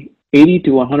Mulvaney, 80 to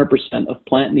 100% of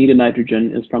plant-needed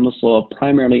nitrogen is from the soil,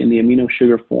 primarily in the amino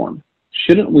sugar form.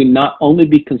 Shouldn't we not only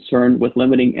be concerned with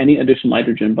limiting any additional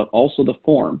nitrogen, but also the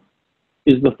form?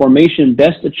 Is the formation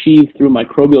best achieved through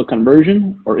microbial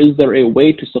conversion, or is there a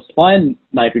way to supply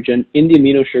nitrogen in the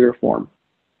amino sugar form?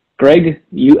 Greg,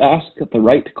 you asked the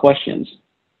right questions.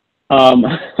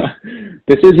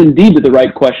 This is indeed the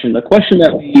right question. The question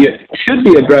that we should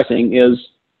be addressing is,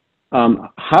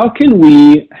 how can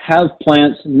we have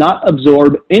plants not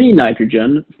absorb any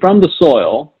nitrogen from the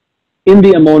soil in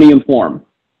the ammonium form?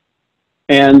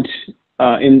 And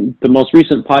in the most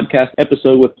recent podcast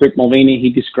episode with Rick Mulvaney,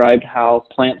 he described how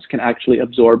plants can actually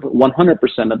absorb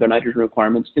 100% of their nitrogen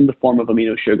requirements in the form of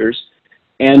amino sugars.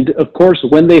 And of course,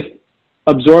 when they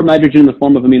absorb nitrogen in the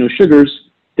form of amino sugars,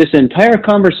 this entire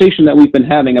conversation that we've been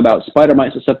having about spider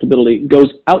mite susceptibility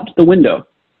goes out the window.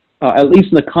 At least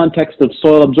in the context of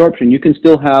soil absorption, you can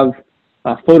still have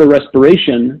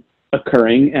photorespiration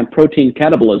occurring and protein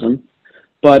catabolism,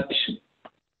 but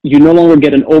you no longer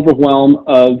get an overwhelm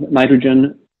of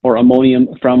nitrogen or ammonium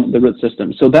from the root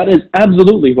system. So that is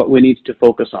absolutely what we need to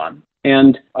focus on.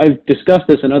 And I've discussed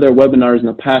this in other webinars in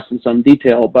the past in some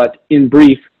detail, but in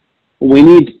brief,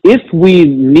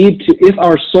 if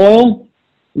our soil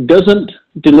doesn't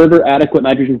deliver adequate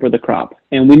nitrogen for the crop,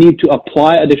 and we need to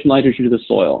apply additional nitrogen to the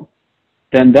soil,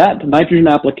 then that nitrogen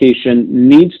application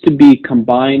needs to be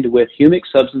combined with humic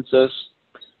substances,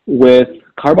 with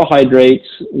carbohydrates,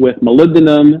 with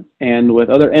molybdenum, and with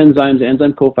other enzymes,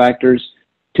 enzyme cofactors,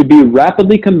 to be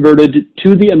rapidly converted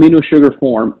to the amino sugar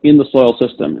form in the soil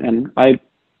system. And I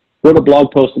wrote a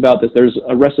blog post about this. There's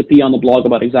a recipe on the blog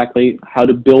about exactly how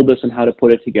to build this and how to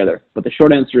put it together. But the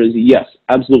short answer is yes,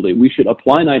 absolutely. We should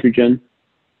apply nitrogen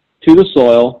to the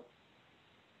soil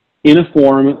in a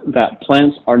form that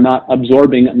plants are not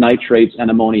absorbing nitrates and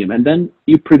ammonium. And then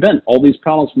you prevent all these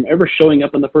problems from ever showing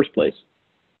up in the first place.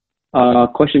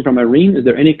 Question from Irene, is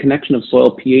there any connection of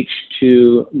soil pH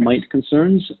to mite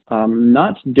concerns?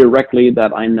 Not directly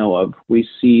that I know of. We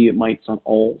see mites on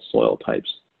all soil types.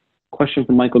 Question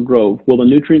from Michael Grove, will the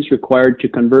nutrients required to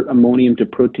convert ammonium to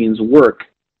proteins work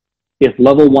if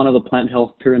level 1 of the plant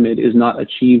health pyramid is not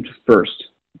achieved first?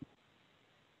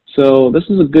 So this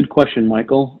is a good question,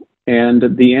 Michael,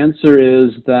 and the answer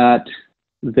is that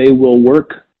they will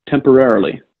work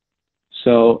temporarily.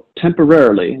 So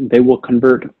temporarily, they will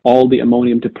convert all the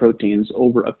ammonium to proteins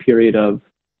over a period of,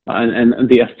 and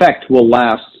the effect will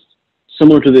last,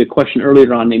 similar to the question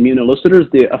earlier on immunoelicitors,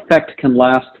 the effect can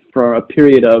last for a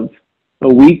period of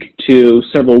a week to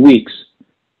several weeks,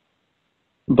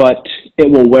 but it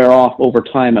will wear off over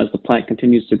time as the plant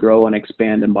continues to grow and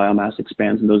expand and biomass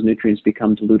expands and those nutrients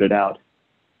become diluted out.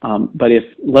 But if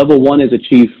level 1 is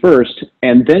achieved first,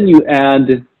 and then you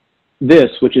add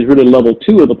this, which is really level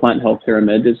 2 of the plant health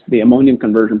pyramid, is the ammonium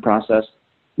conversion process,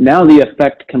 now the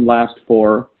effect can last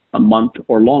for a month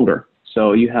or longer.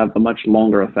 So you have a much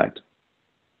longer effect.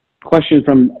 Question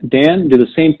from Dan, do the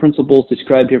same principles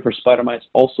described here for spider mites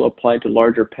also apply to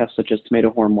larger pests such as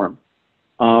tomato hornworm?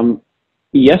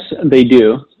 Yes, they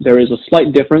do. There is a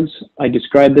slight difference. I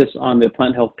described this on the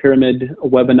Plant Health Pyramid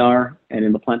webinar and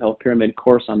in the Plant Health Pyramid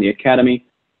course on the Academy.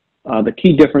 The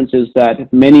key difference is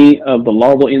that many of the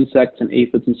larval insects and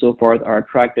aphids and so forth are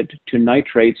attracted to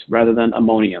nitrates rather than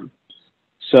ammonium.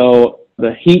 So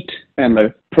the heat and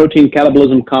the protein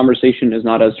catabolism conversation is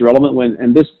not as relevant when,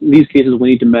 in these cases,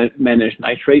 we need to manage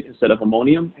nitrate instead of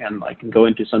ammonium, and I can go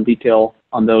into some detail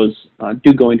on those,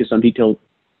 go into some detail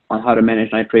on how to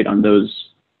manage nitrate on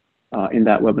those in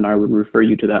that webinar. I would refer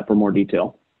you to that for more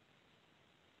detail.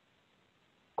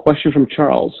 Question from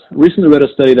Charles. I recently read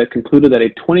a study that concluded that a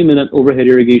 20-minute overhead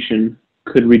irrigation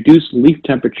could reduce leaf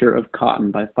temperature of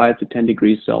cotton by 5 to 10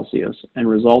 degrees Celsius and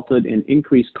resulted in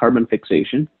increased carbon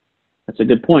fixation. That's a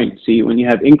good point. See, when you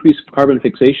have increased carbon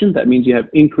fixation, that means you have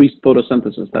increased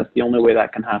photosynthesis. That's the only way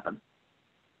that can happen.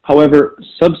 However,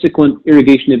 subsequent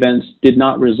irrigation events did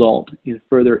not result in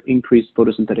further increased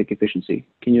photosynthetic efficiency.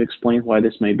 Can you explain why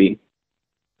this may be?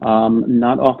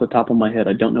 Not off the top of my head.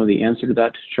 I don't know the answer to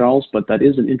that, Charles, but that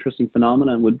is an interesting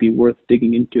phenomenon and would be worth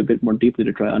digging into a bit more deeply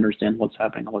to try to understand what's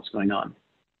happening and what's going on.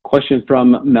 Question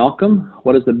from Malcolm.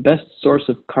 What is the best source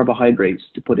of carbohydrates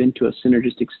to put into a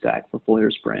synergistic stack for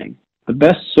foliar spraying? The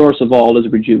best source of all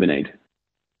is Rejuvenate.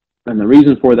 And the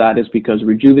reason for that is because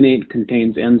Rejuvenate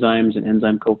contains enzymes and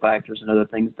enzyme cofactors and other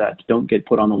things that don't get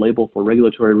put on the label for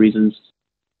regulatory reasons,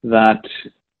 that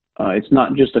it's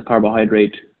not just a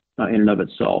carbohydrate in and of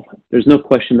itself. There's no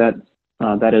question that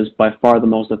that is by far the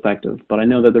most effective, but I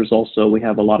know that there's also, we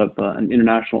have a lot of an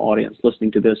international audience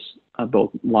listening to this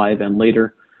both live and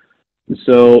later.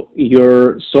 So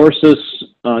your sources,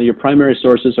 your primary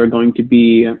sources are going to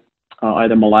be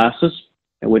either molasses,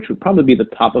 which would probably be the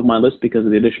top of my list because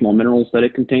of the additional minerals that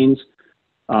it contains,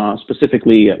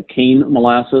 specifically cane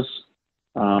molasses,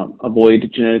 avoid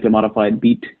genetically modified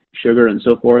beet sugar and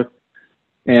so forth.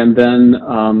 And then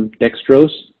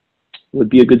dextrose would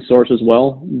be a good source as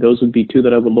well. Those would be two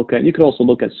that I would look at. You could also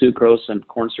look at sucrose and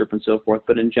corn syrup and so forth,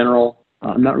 but in general,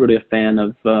 I'm not really a fan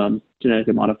of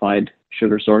genetically modified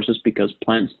sugar sources because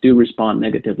plants do respond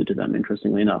negatively to them,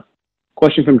 interestingly enough.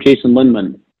 Question from Jason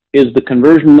Lindman. Is the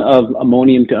conversion of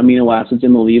ammonium to amino acids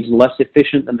in the leaves less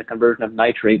efficient than the conversion of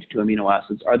nitrate to amino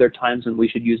acids? Are there times when we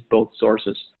should use both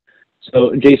sources?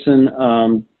 So Jason,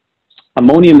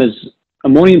 ammonium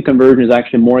conversion is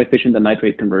actually more efficient than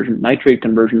nitrate conversion. Nitrate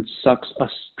conversion sucks a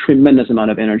tremendous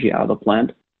amount of energy out of the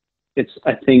plant. It's,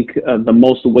 I think, the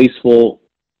most wasteful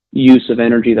use of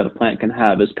energy that a plant can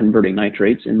have is converting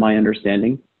nitrates, in my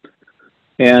understanding.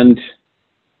 And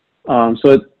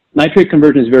nitrate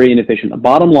conversion is very inefficient. The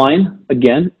bottom line,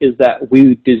 again, is that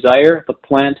we desire the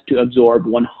plant to absorb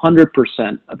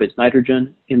 100% of its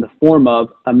nitrogen in the form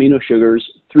of amino sugars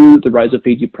through the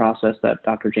rhizophagy process that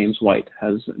Dr. James White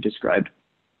has described.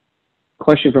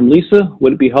 Question from Lisa.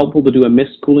 Would it be helpful to do a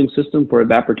mist cooling system for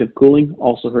evaporative cooling?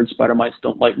 Also heard spider mites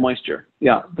don't like moisture.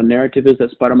 Yeah, the narrative is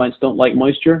that spider mites don't like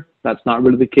moisture. That's not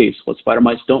really the case. What spider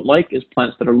mites don't like is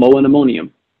plants that are low in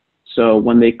ammonium. So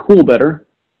when they cool better,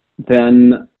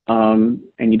 then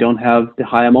and you don't have the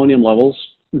high ammonium levels,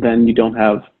 then you don't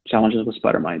have challenges with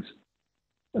spider mites.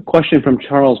 A question from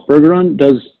Charles Bergeron.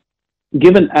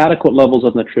 Given adequate levels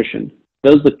of nutrition,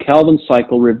 does the Calvin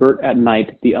cycle revert at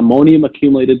night the ammonium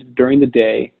accumulated during the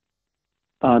day,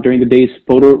 during the day's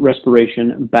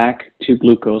photorespiration back to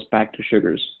glucose, back to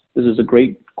sugars? This is a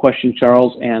great question,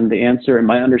 Charles, and the answer, in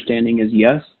my understanding, is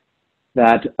yes.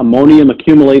 That ammonium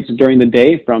accumulates during the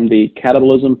day from the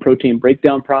catabolism protein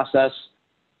breakdown process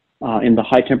in the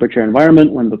high temperature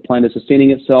environment when the plant is sustaining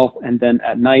itself, and then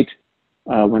at night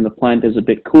when the plant is a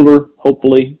bit cooler,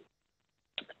 hopefully,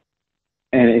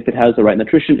 and if it has the right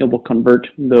nutrition, it will convert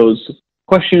those.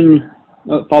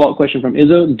 Follow-up question from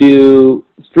Izzo. Do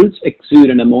fruits exude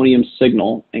an ammonium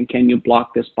signal, and can you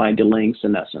block this by delaying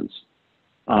senescence?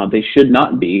 They should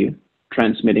not be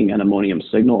transmitting an ammonium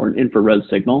signal or an infrared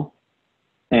signal.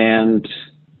 And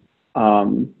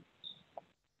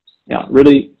yeah,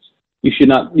 really, you should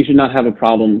not have a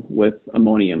problem with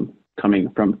ammonium coming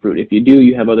from fruit. If you do,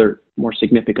 you have other more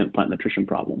significant plant nutrition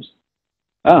problems.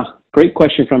 Great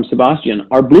question from Sebastian.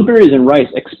 Are blueberries and rice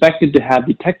expected to have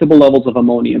detectable levels of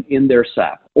ammonium in their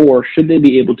sap, or should they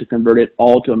be able to convert it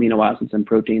all to amino acids and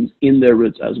proteins in their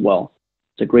roots as well?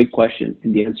 It's a great question,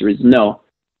 and the answer is no.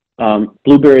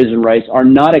 Blueberries and rice are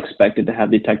not expected to have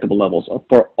detectable levels.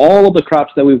 For all of the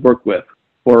crops that we've worked with,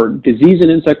 for disease and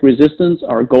insect resistance,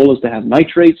 our goal is to have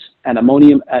nitrates and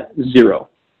ammonium at 0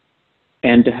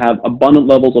 and to have abundant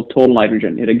levels of total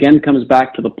nitrogen. It again comes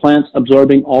back to the plants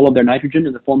absorbing all of their nitrogen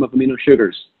in the form of amino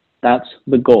sugars. That's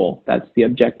the goal. That's the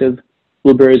objective.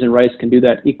 Blueberries and rice can do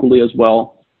that equally as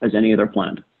well as any other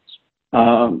plant.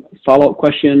 Follow-up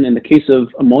question, in the case of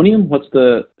ammonium, what's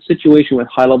the situation with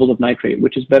high levels of nitrate?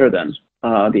 Which is better then?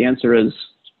 The answer is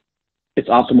it's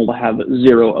optimal to have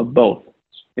 0 of both.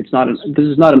 It's not this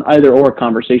is not an either-or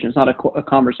conversation. It's not a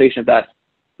conversation that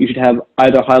you should have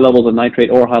either high levels of nitrate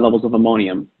or high levels of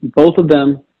ammonium. Both of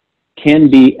them can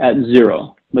be at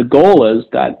zero. The goal is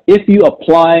that if you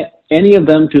apply any of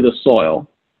them to the soil,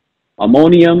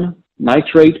 ammonium,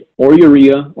 nitrate, or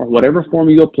urea, or whatever form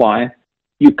you apply,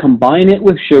 you combine it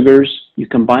with sugars, you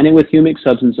combine it with humic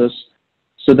substances,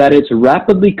 so that it's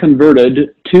rapidly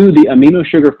converted to the amino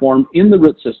sugar form in the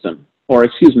root system, or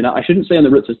excuse me, now I shouldn't say in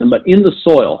the root system, but in the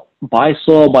soil, by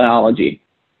soil biology,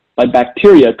 by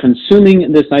bacteria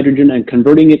consuming this nitrogen and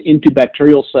converting it into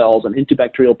bacterial cells and into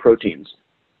bacterial proteins.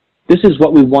 This is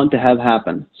what we want to have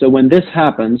happen. So when this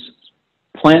happens,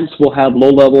 plants will have low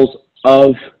levels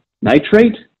of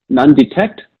nitrate, none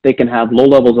detect. They can have low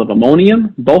levels of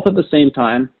ammonium, both at the same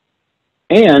time,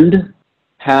 and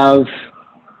have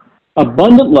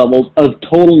abundant levels of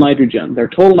total nitrogen. Their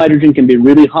total nitrogen can be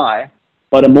really high,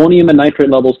 but ammonium and nitrate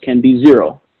levels can be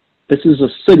zero. This is a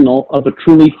signal of a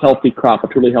truly healthy crop, a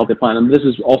truly healthy plant. And this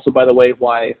is also, by the way,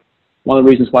 why one of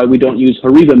the reasons why we don't use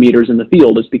Hariva meters in the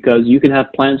field is because you can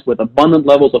have plants with abundant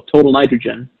levels of total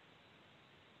nitrogen,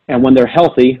 and when they're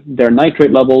healthy, their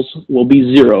nitrate levels will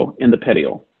be zero in the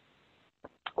petiole.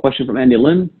 Question from Andy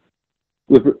Lynn.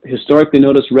 We've historically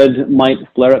noticed red mite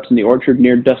flare-ups in the orchard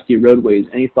near dusty roadways.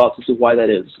 Any thoughts as to why that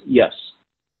is? Yes.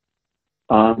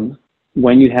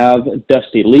 When you have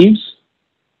dusty leaves,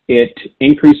 it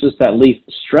increases that leaf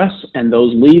stress, and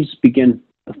those leaves begin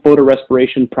the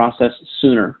photorespiration process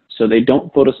sooner. So they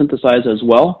don't photosynthesize as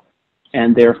well,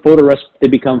 and they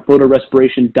become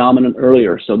photorespiration dominant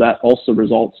earlier. So that also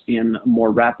results in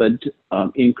more rapid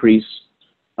increase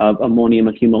of ammonium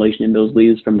accumulation in those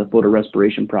leaves from the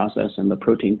photorespiration process and the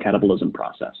protein catabolism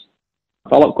process.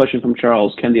 Follow-up question from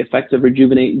Charles. Can the effects of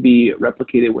Rejuvenate be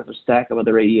replicated with a stack of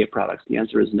other AEA products? The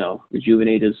answer is no.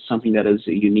 Rejuvenate is something that is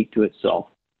unique to itself.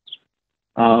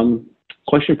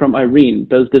 Question from Irene.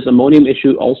 Does this ammonium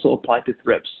issue also apply to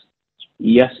thrips?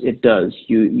 Yes, it does.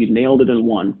 You nailed it in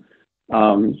one.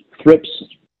 Thrips,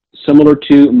 similar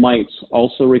to mites,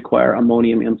 also require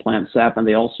ammonium in plant sap, and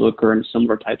they also occur in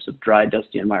similar types of dry,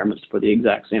 dusty environments for the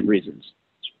exact same reasons.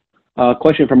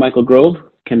 Question from Michael Grove.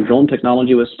 Can drone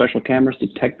technology with special cameras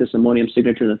detect this ammonium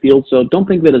signature in the field? So don't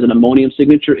think of it as an ammonium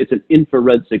signature, it's an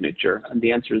infrared signature. And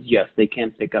the answer is yes, they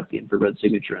can pick up the infrared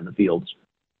signature in the fields.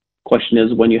 Question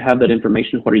is, when you have that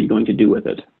information, what are you going to do with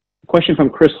it? Question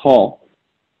from Chris Hall.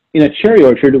 In a cherry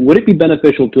orchard, would it be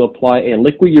beneficial to apply a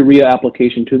liquid urea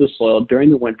application to the soil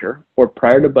during the winter or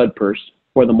prior to bud burst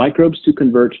for the microbes to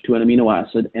convert to an amino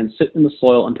acid and sit in the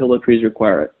soil until the trees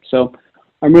require it? So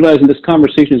I'm realizing this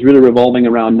conversation is really revolving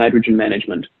around nitrogen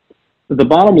management. The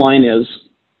bottom line is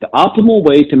the optimal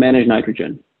way to manage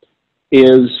nitrogen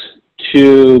is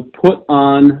to put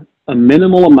on a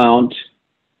minimal amount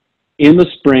in the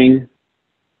spring.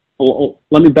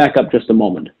 Let me back up just a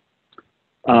moment.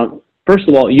 First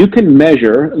of all, you can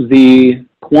measure the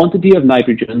quantity of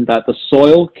nitrogen that the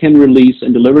soil can release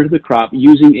and deliver to the crop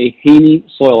using a Haney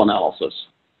soil analysis.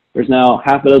 There's now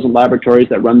half a dozen laboratories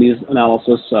that run these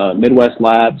analysis, Midwest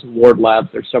Labs, Ward Labs.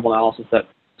 There's several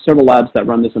labs that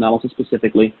run this analysis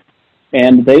specifically,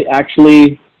 and they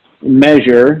actually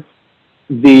measure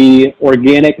the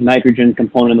organic nitrogen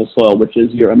component in the soil, which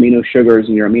is your amino sugars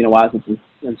and your amino acids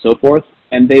and so forth.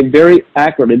 And they very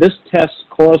accurately, this test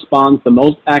corresponds the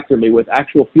most accurately with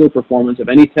actual field performance of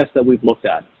any test that we've looked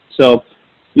at. So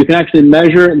you can actually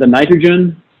measure the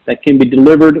nitrogen that can be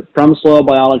delivered from soil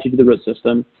biology to the root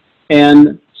system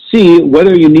and see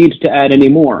whether you need to add any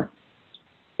more.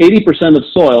 80% of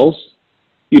soils,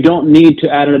 you don't need to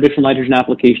add an additional nitrogen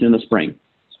application in the spring,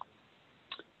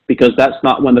 because that's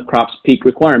not when the crop's peak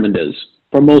requirement is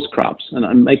for most crops. And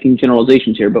I'm making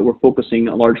generalizations here, but we're focusing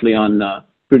largely on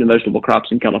fruit and vegetable crops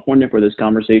in California for this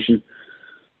conversation.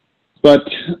 But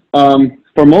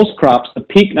for most crops, the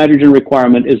peak nitrogen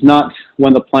requirement is not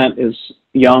when the plant is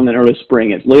young and early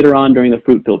spring. It's later on during the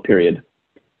fruit fill period.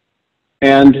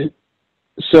 And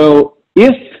so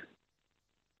if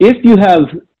you have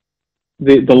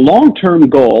the long-term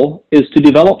goal is to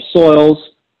develop soils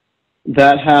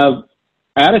that have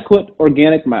adequate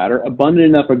organic matter, abundant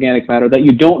enough organic matter that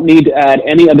you don't need to add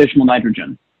any additional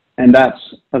nitrogen. And that's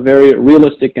a very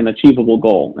realistic and achievable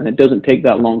goal. And it doesn't take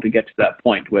that long to get to that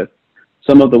point. With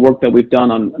some of the work that we've done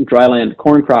on dryland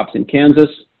corn crops in Kansas,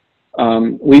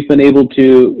 we've been able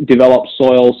to develop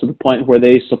soils to the point where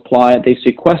they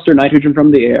sequester nitrogen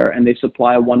from the air, and they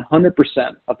supply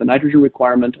 100% of the nitrogen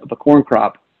requirement of a corn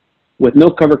crop with no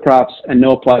cover crops and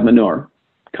no applied manure,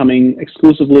 coming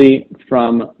exclusively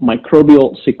from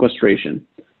microbial sequestration.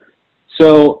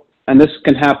 So And this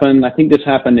can happen, I think this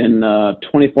happened in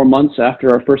 24 months after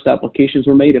our first applications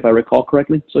were made, if I recall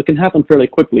correctly. So it can happen fairly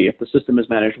quickly if the system is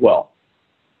managed well.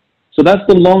 So that's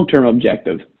the long-term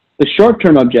objective. The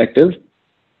short-term objective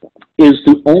is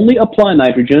to only apply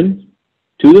nitrogen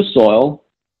to the soil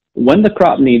when the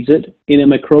crop needs it in a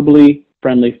microbially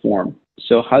friendly form.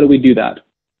 So how do we do that?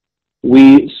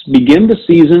 We begin the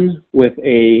season with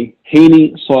a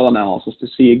Haney soil analysis to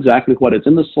see exactly what is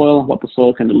in the soil and what the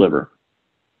soil can deliver.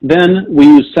 Then we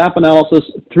use sap analysis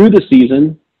through the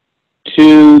season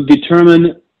to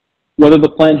determine whether the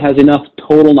plant has enough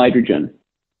total nitrogen.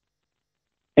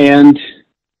 And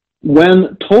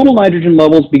when total nitrogen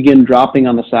levels begin dropping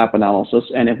on the sap analysis,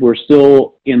 and if we're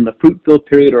still in the fruit fill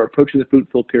period or approaching the fruit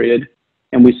fill period,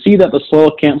 and we see that the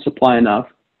soil can't supply enough,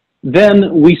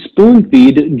 then we spoon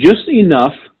feed just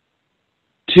enough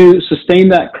to sustain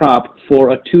that crop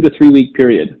for a 2 to 3 week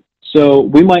period. So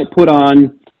we might put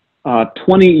on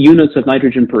 20 units of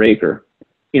nitrogen per acre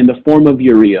in the form of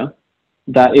urea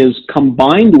that is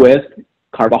combined with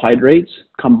carbohydrates,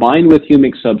 combined with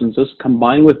humic substances,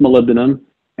 combined with molybdenum,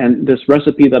 and this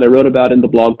recipe that I wrote about in the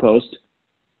blog post,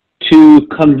 to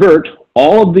convert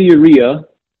all of the urea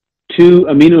to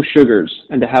amino sugars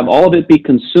and to have all of it be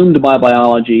consumed by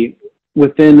biology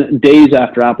within days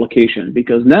after application.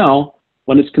 Because now,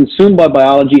 when it's consumed by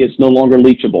biology, it's no longer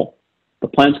leachable. The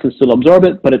plants can still absorb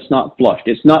it, but it's not flushed.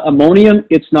 It's not ammonium,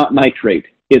 it's not nitrate,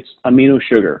 it's amino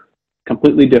sugar,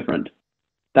 completely different.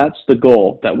 That's the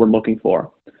goal that we're looking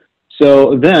for.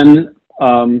 So then,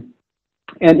 and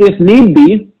if need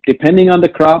be, depending on the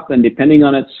crop and depending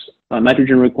on its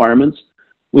nitrogen requirements,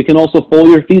 we can also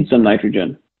foliar feed some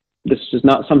nitrogen. This is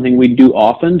not something we do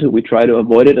often. We try to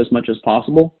avoid it as much as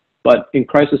possible. But in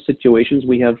crisis situations,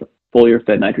 we have foliar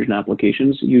fed nitrogen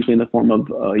applications, usually in the form of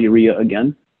urea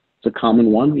again. It's a common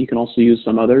one. You can also use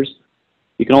some others.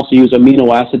 You can also use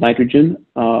amino acid nitrogen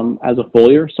as a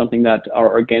foliar, something that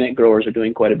our organic growers are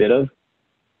doing quite a bit of.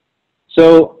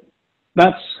 So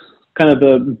that's kind of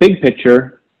the big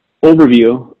picture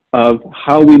overview of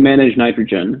how we manage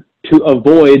nitrogen to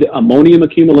avoid ammonium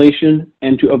accumulation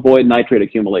and to avoid nitrate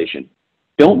accumulation.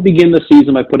 Don't begin the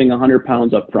season by putting 100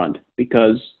 pounds up front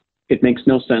because it makes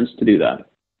no sense to do that.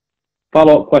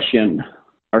 Follow-up question.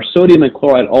 Are sodium and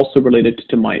chloride also related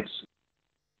to mites?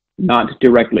 Not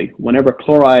directly. Whenever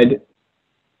chloride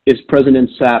is present in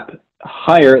sap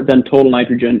higher than total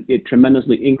nitrogen, it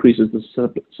tremendously increases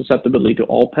the susceptibility to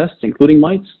all pests, including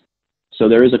mites. So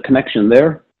there is a connection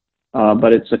there,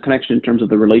 but it's a connection in terms of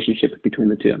the relationship between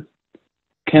the two.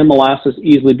 Can molasses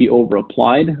easily be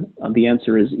over-applied? The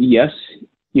answer is yes.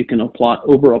 You can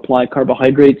over-apply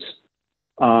carbohydrates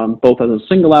both as a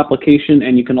single application,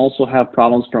 and you can also have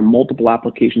problems from multiple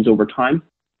applications over time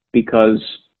because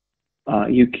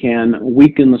you can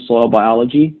weaken the soil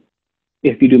biology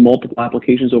if you do multiple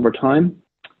applications over time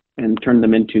and turn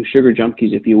them into sugar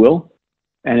junkies, if you will.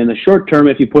 And in the short term,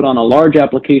 if you put on a large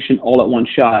application all at one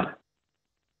shot,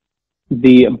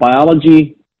 the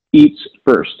biology eats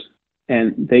first.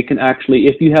 And they can actually,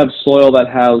 if you have soil that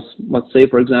has, let's say,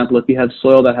 for example, if you have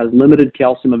soil that has limited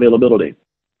calcium availability,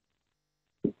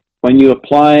 when you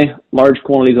apply large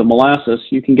quantities of molasses,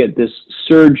 you can get this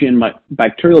surge in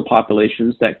bacterial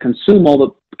populations that consume all the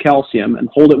calcium and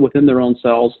hold it within their own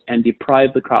cells and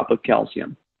deprive the crop of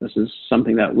calcium. This is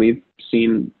something that we've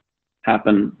seen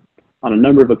happen on a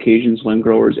number of occasions when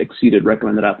growers exceeded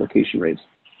recommended application rates.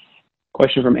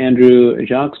 Question from Andrew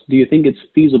Jacques. Do you think it's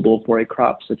feasible for a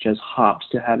crop such as hops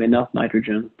to have enough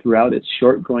nitrogen throughout its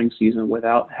short growing season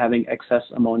without having excess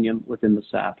ammonium within the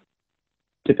sap?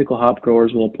 Typical hop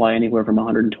growers will apply anywhere from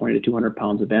 120 to 200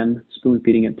 pounds of N, spoon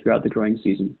feeding it throughout the growing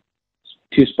season.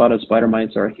 Two-spotted spider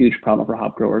mites are a huge problem for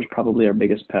hop growers, probably our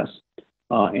biggest pest.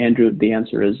 Andrew, the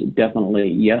answer is definitely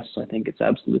yes. I think it's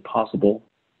absolutely possible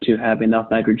to have enough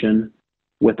nitrogen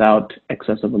without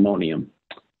excessive ammonium.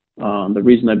 The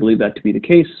reason I believe that to be the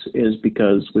case is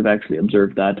because we've actually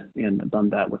observed that and done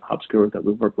that with hops growers that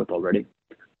we've worked with already.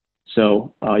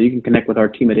 So you can connect with our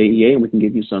team at AEA and we can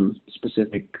give you some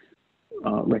specific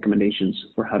recommendations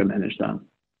for how to manage that.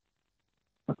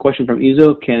 A question from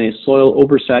Izo. Can a soil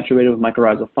oversaturated with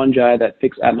mycorrhizal fungi that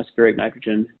fix atmospheric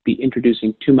nitrogen be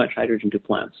introducing too much nitrogen to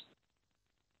plants?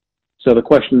 So the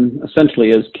question essentially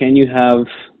is, can you have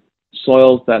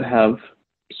soils that have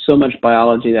so much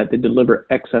biology that they deliver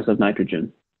excess of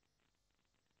nitrogen?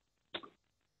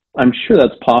 I'm sure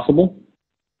that's possible,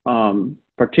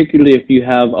 particularly if you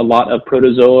have a lot of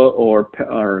protozoa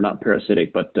or not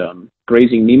parasitic, but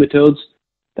grazing nematodes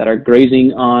that are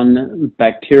grazing on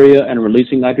bacteria and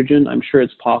releasing nitrogen. I'm sure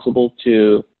it's possible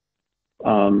to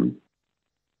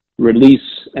release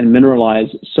and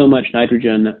mineralize so much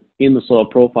nitrogen in the soil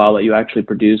profile that you actually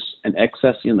produce an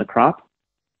excess in the crop.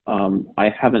 I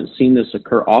haven't seen this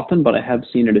occur often, but I have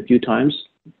seen it a few times.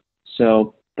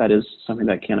 So that is something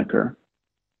that can occur.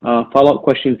 Follow-up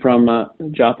question from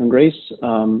Jonathan Grace.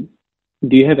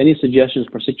 Do you have any suggestions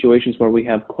for situations where we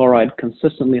have chloride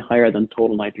consistently higher than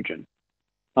total nitrogen?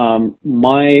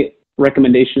 My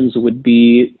recommendations would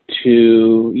be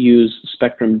to use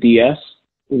Spectrum DS,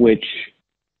 which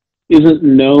isn't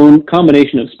known.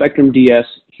 Combination of Spectrum DS,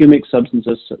 humic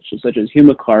substances such as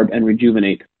Humicarb, and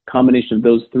Rejuvenate. Combination of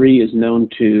those three is known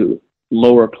to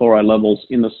lower chloride levels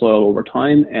in the soil over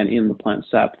time and in the plant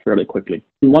sap fairly quickly.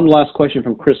 And one last question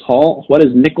from Chris Hall. What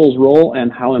is nickel's role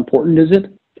and how important is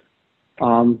it?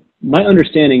 My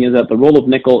understanding is that the role of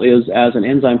nickel is as an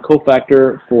enzyme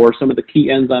cofactor for some of the key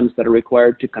enzymes that are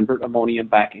required to convert ammonium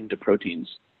back into proteins.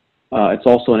 It's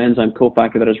also an enzyme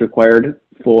cofactor that is required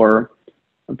for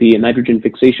the nitrogen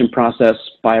fixation process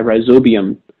by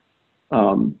rhizobium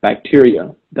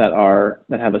bacteria that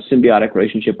have a symbiotic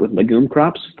relationship with legume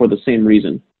crops for the same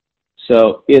reason.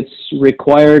 So it's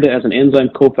required as an enzyme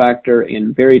cofactor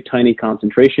in very tiny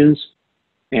concentrations.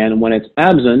 And when it's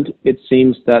absent, it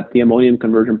seems that the ammonium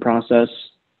conversion process,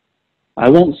 I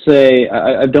won't say,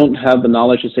 I don't have the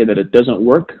knowledge to say that it doesn't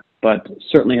work, but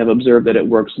certainly have observed that it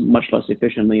works much less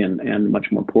efficiently and much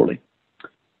more poorly.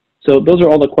 So those are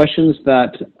all the questions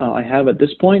that I have at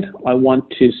this point. I want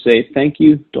to say thank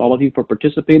you to all of you for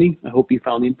participating. I hope you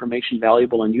found the information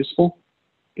valuable and useful.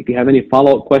 If you have any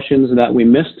follow-up questions that we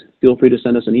missed, feel free to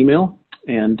send us an email,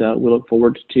 and we'll look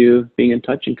forward to being in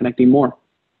touch and connecting more.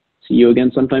 See you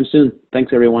again sometime soon.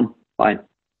 Thanks, everyone. Bye.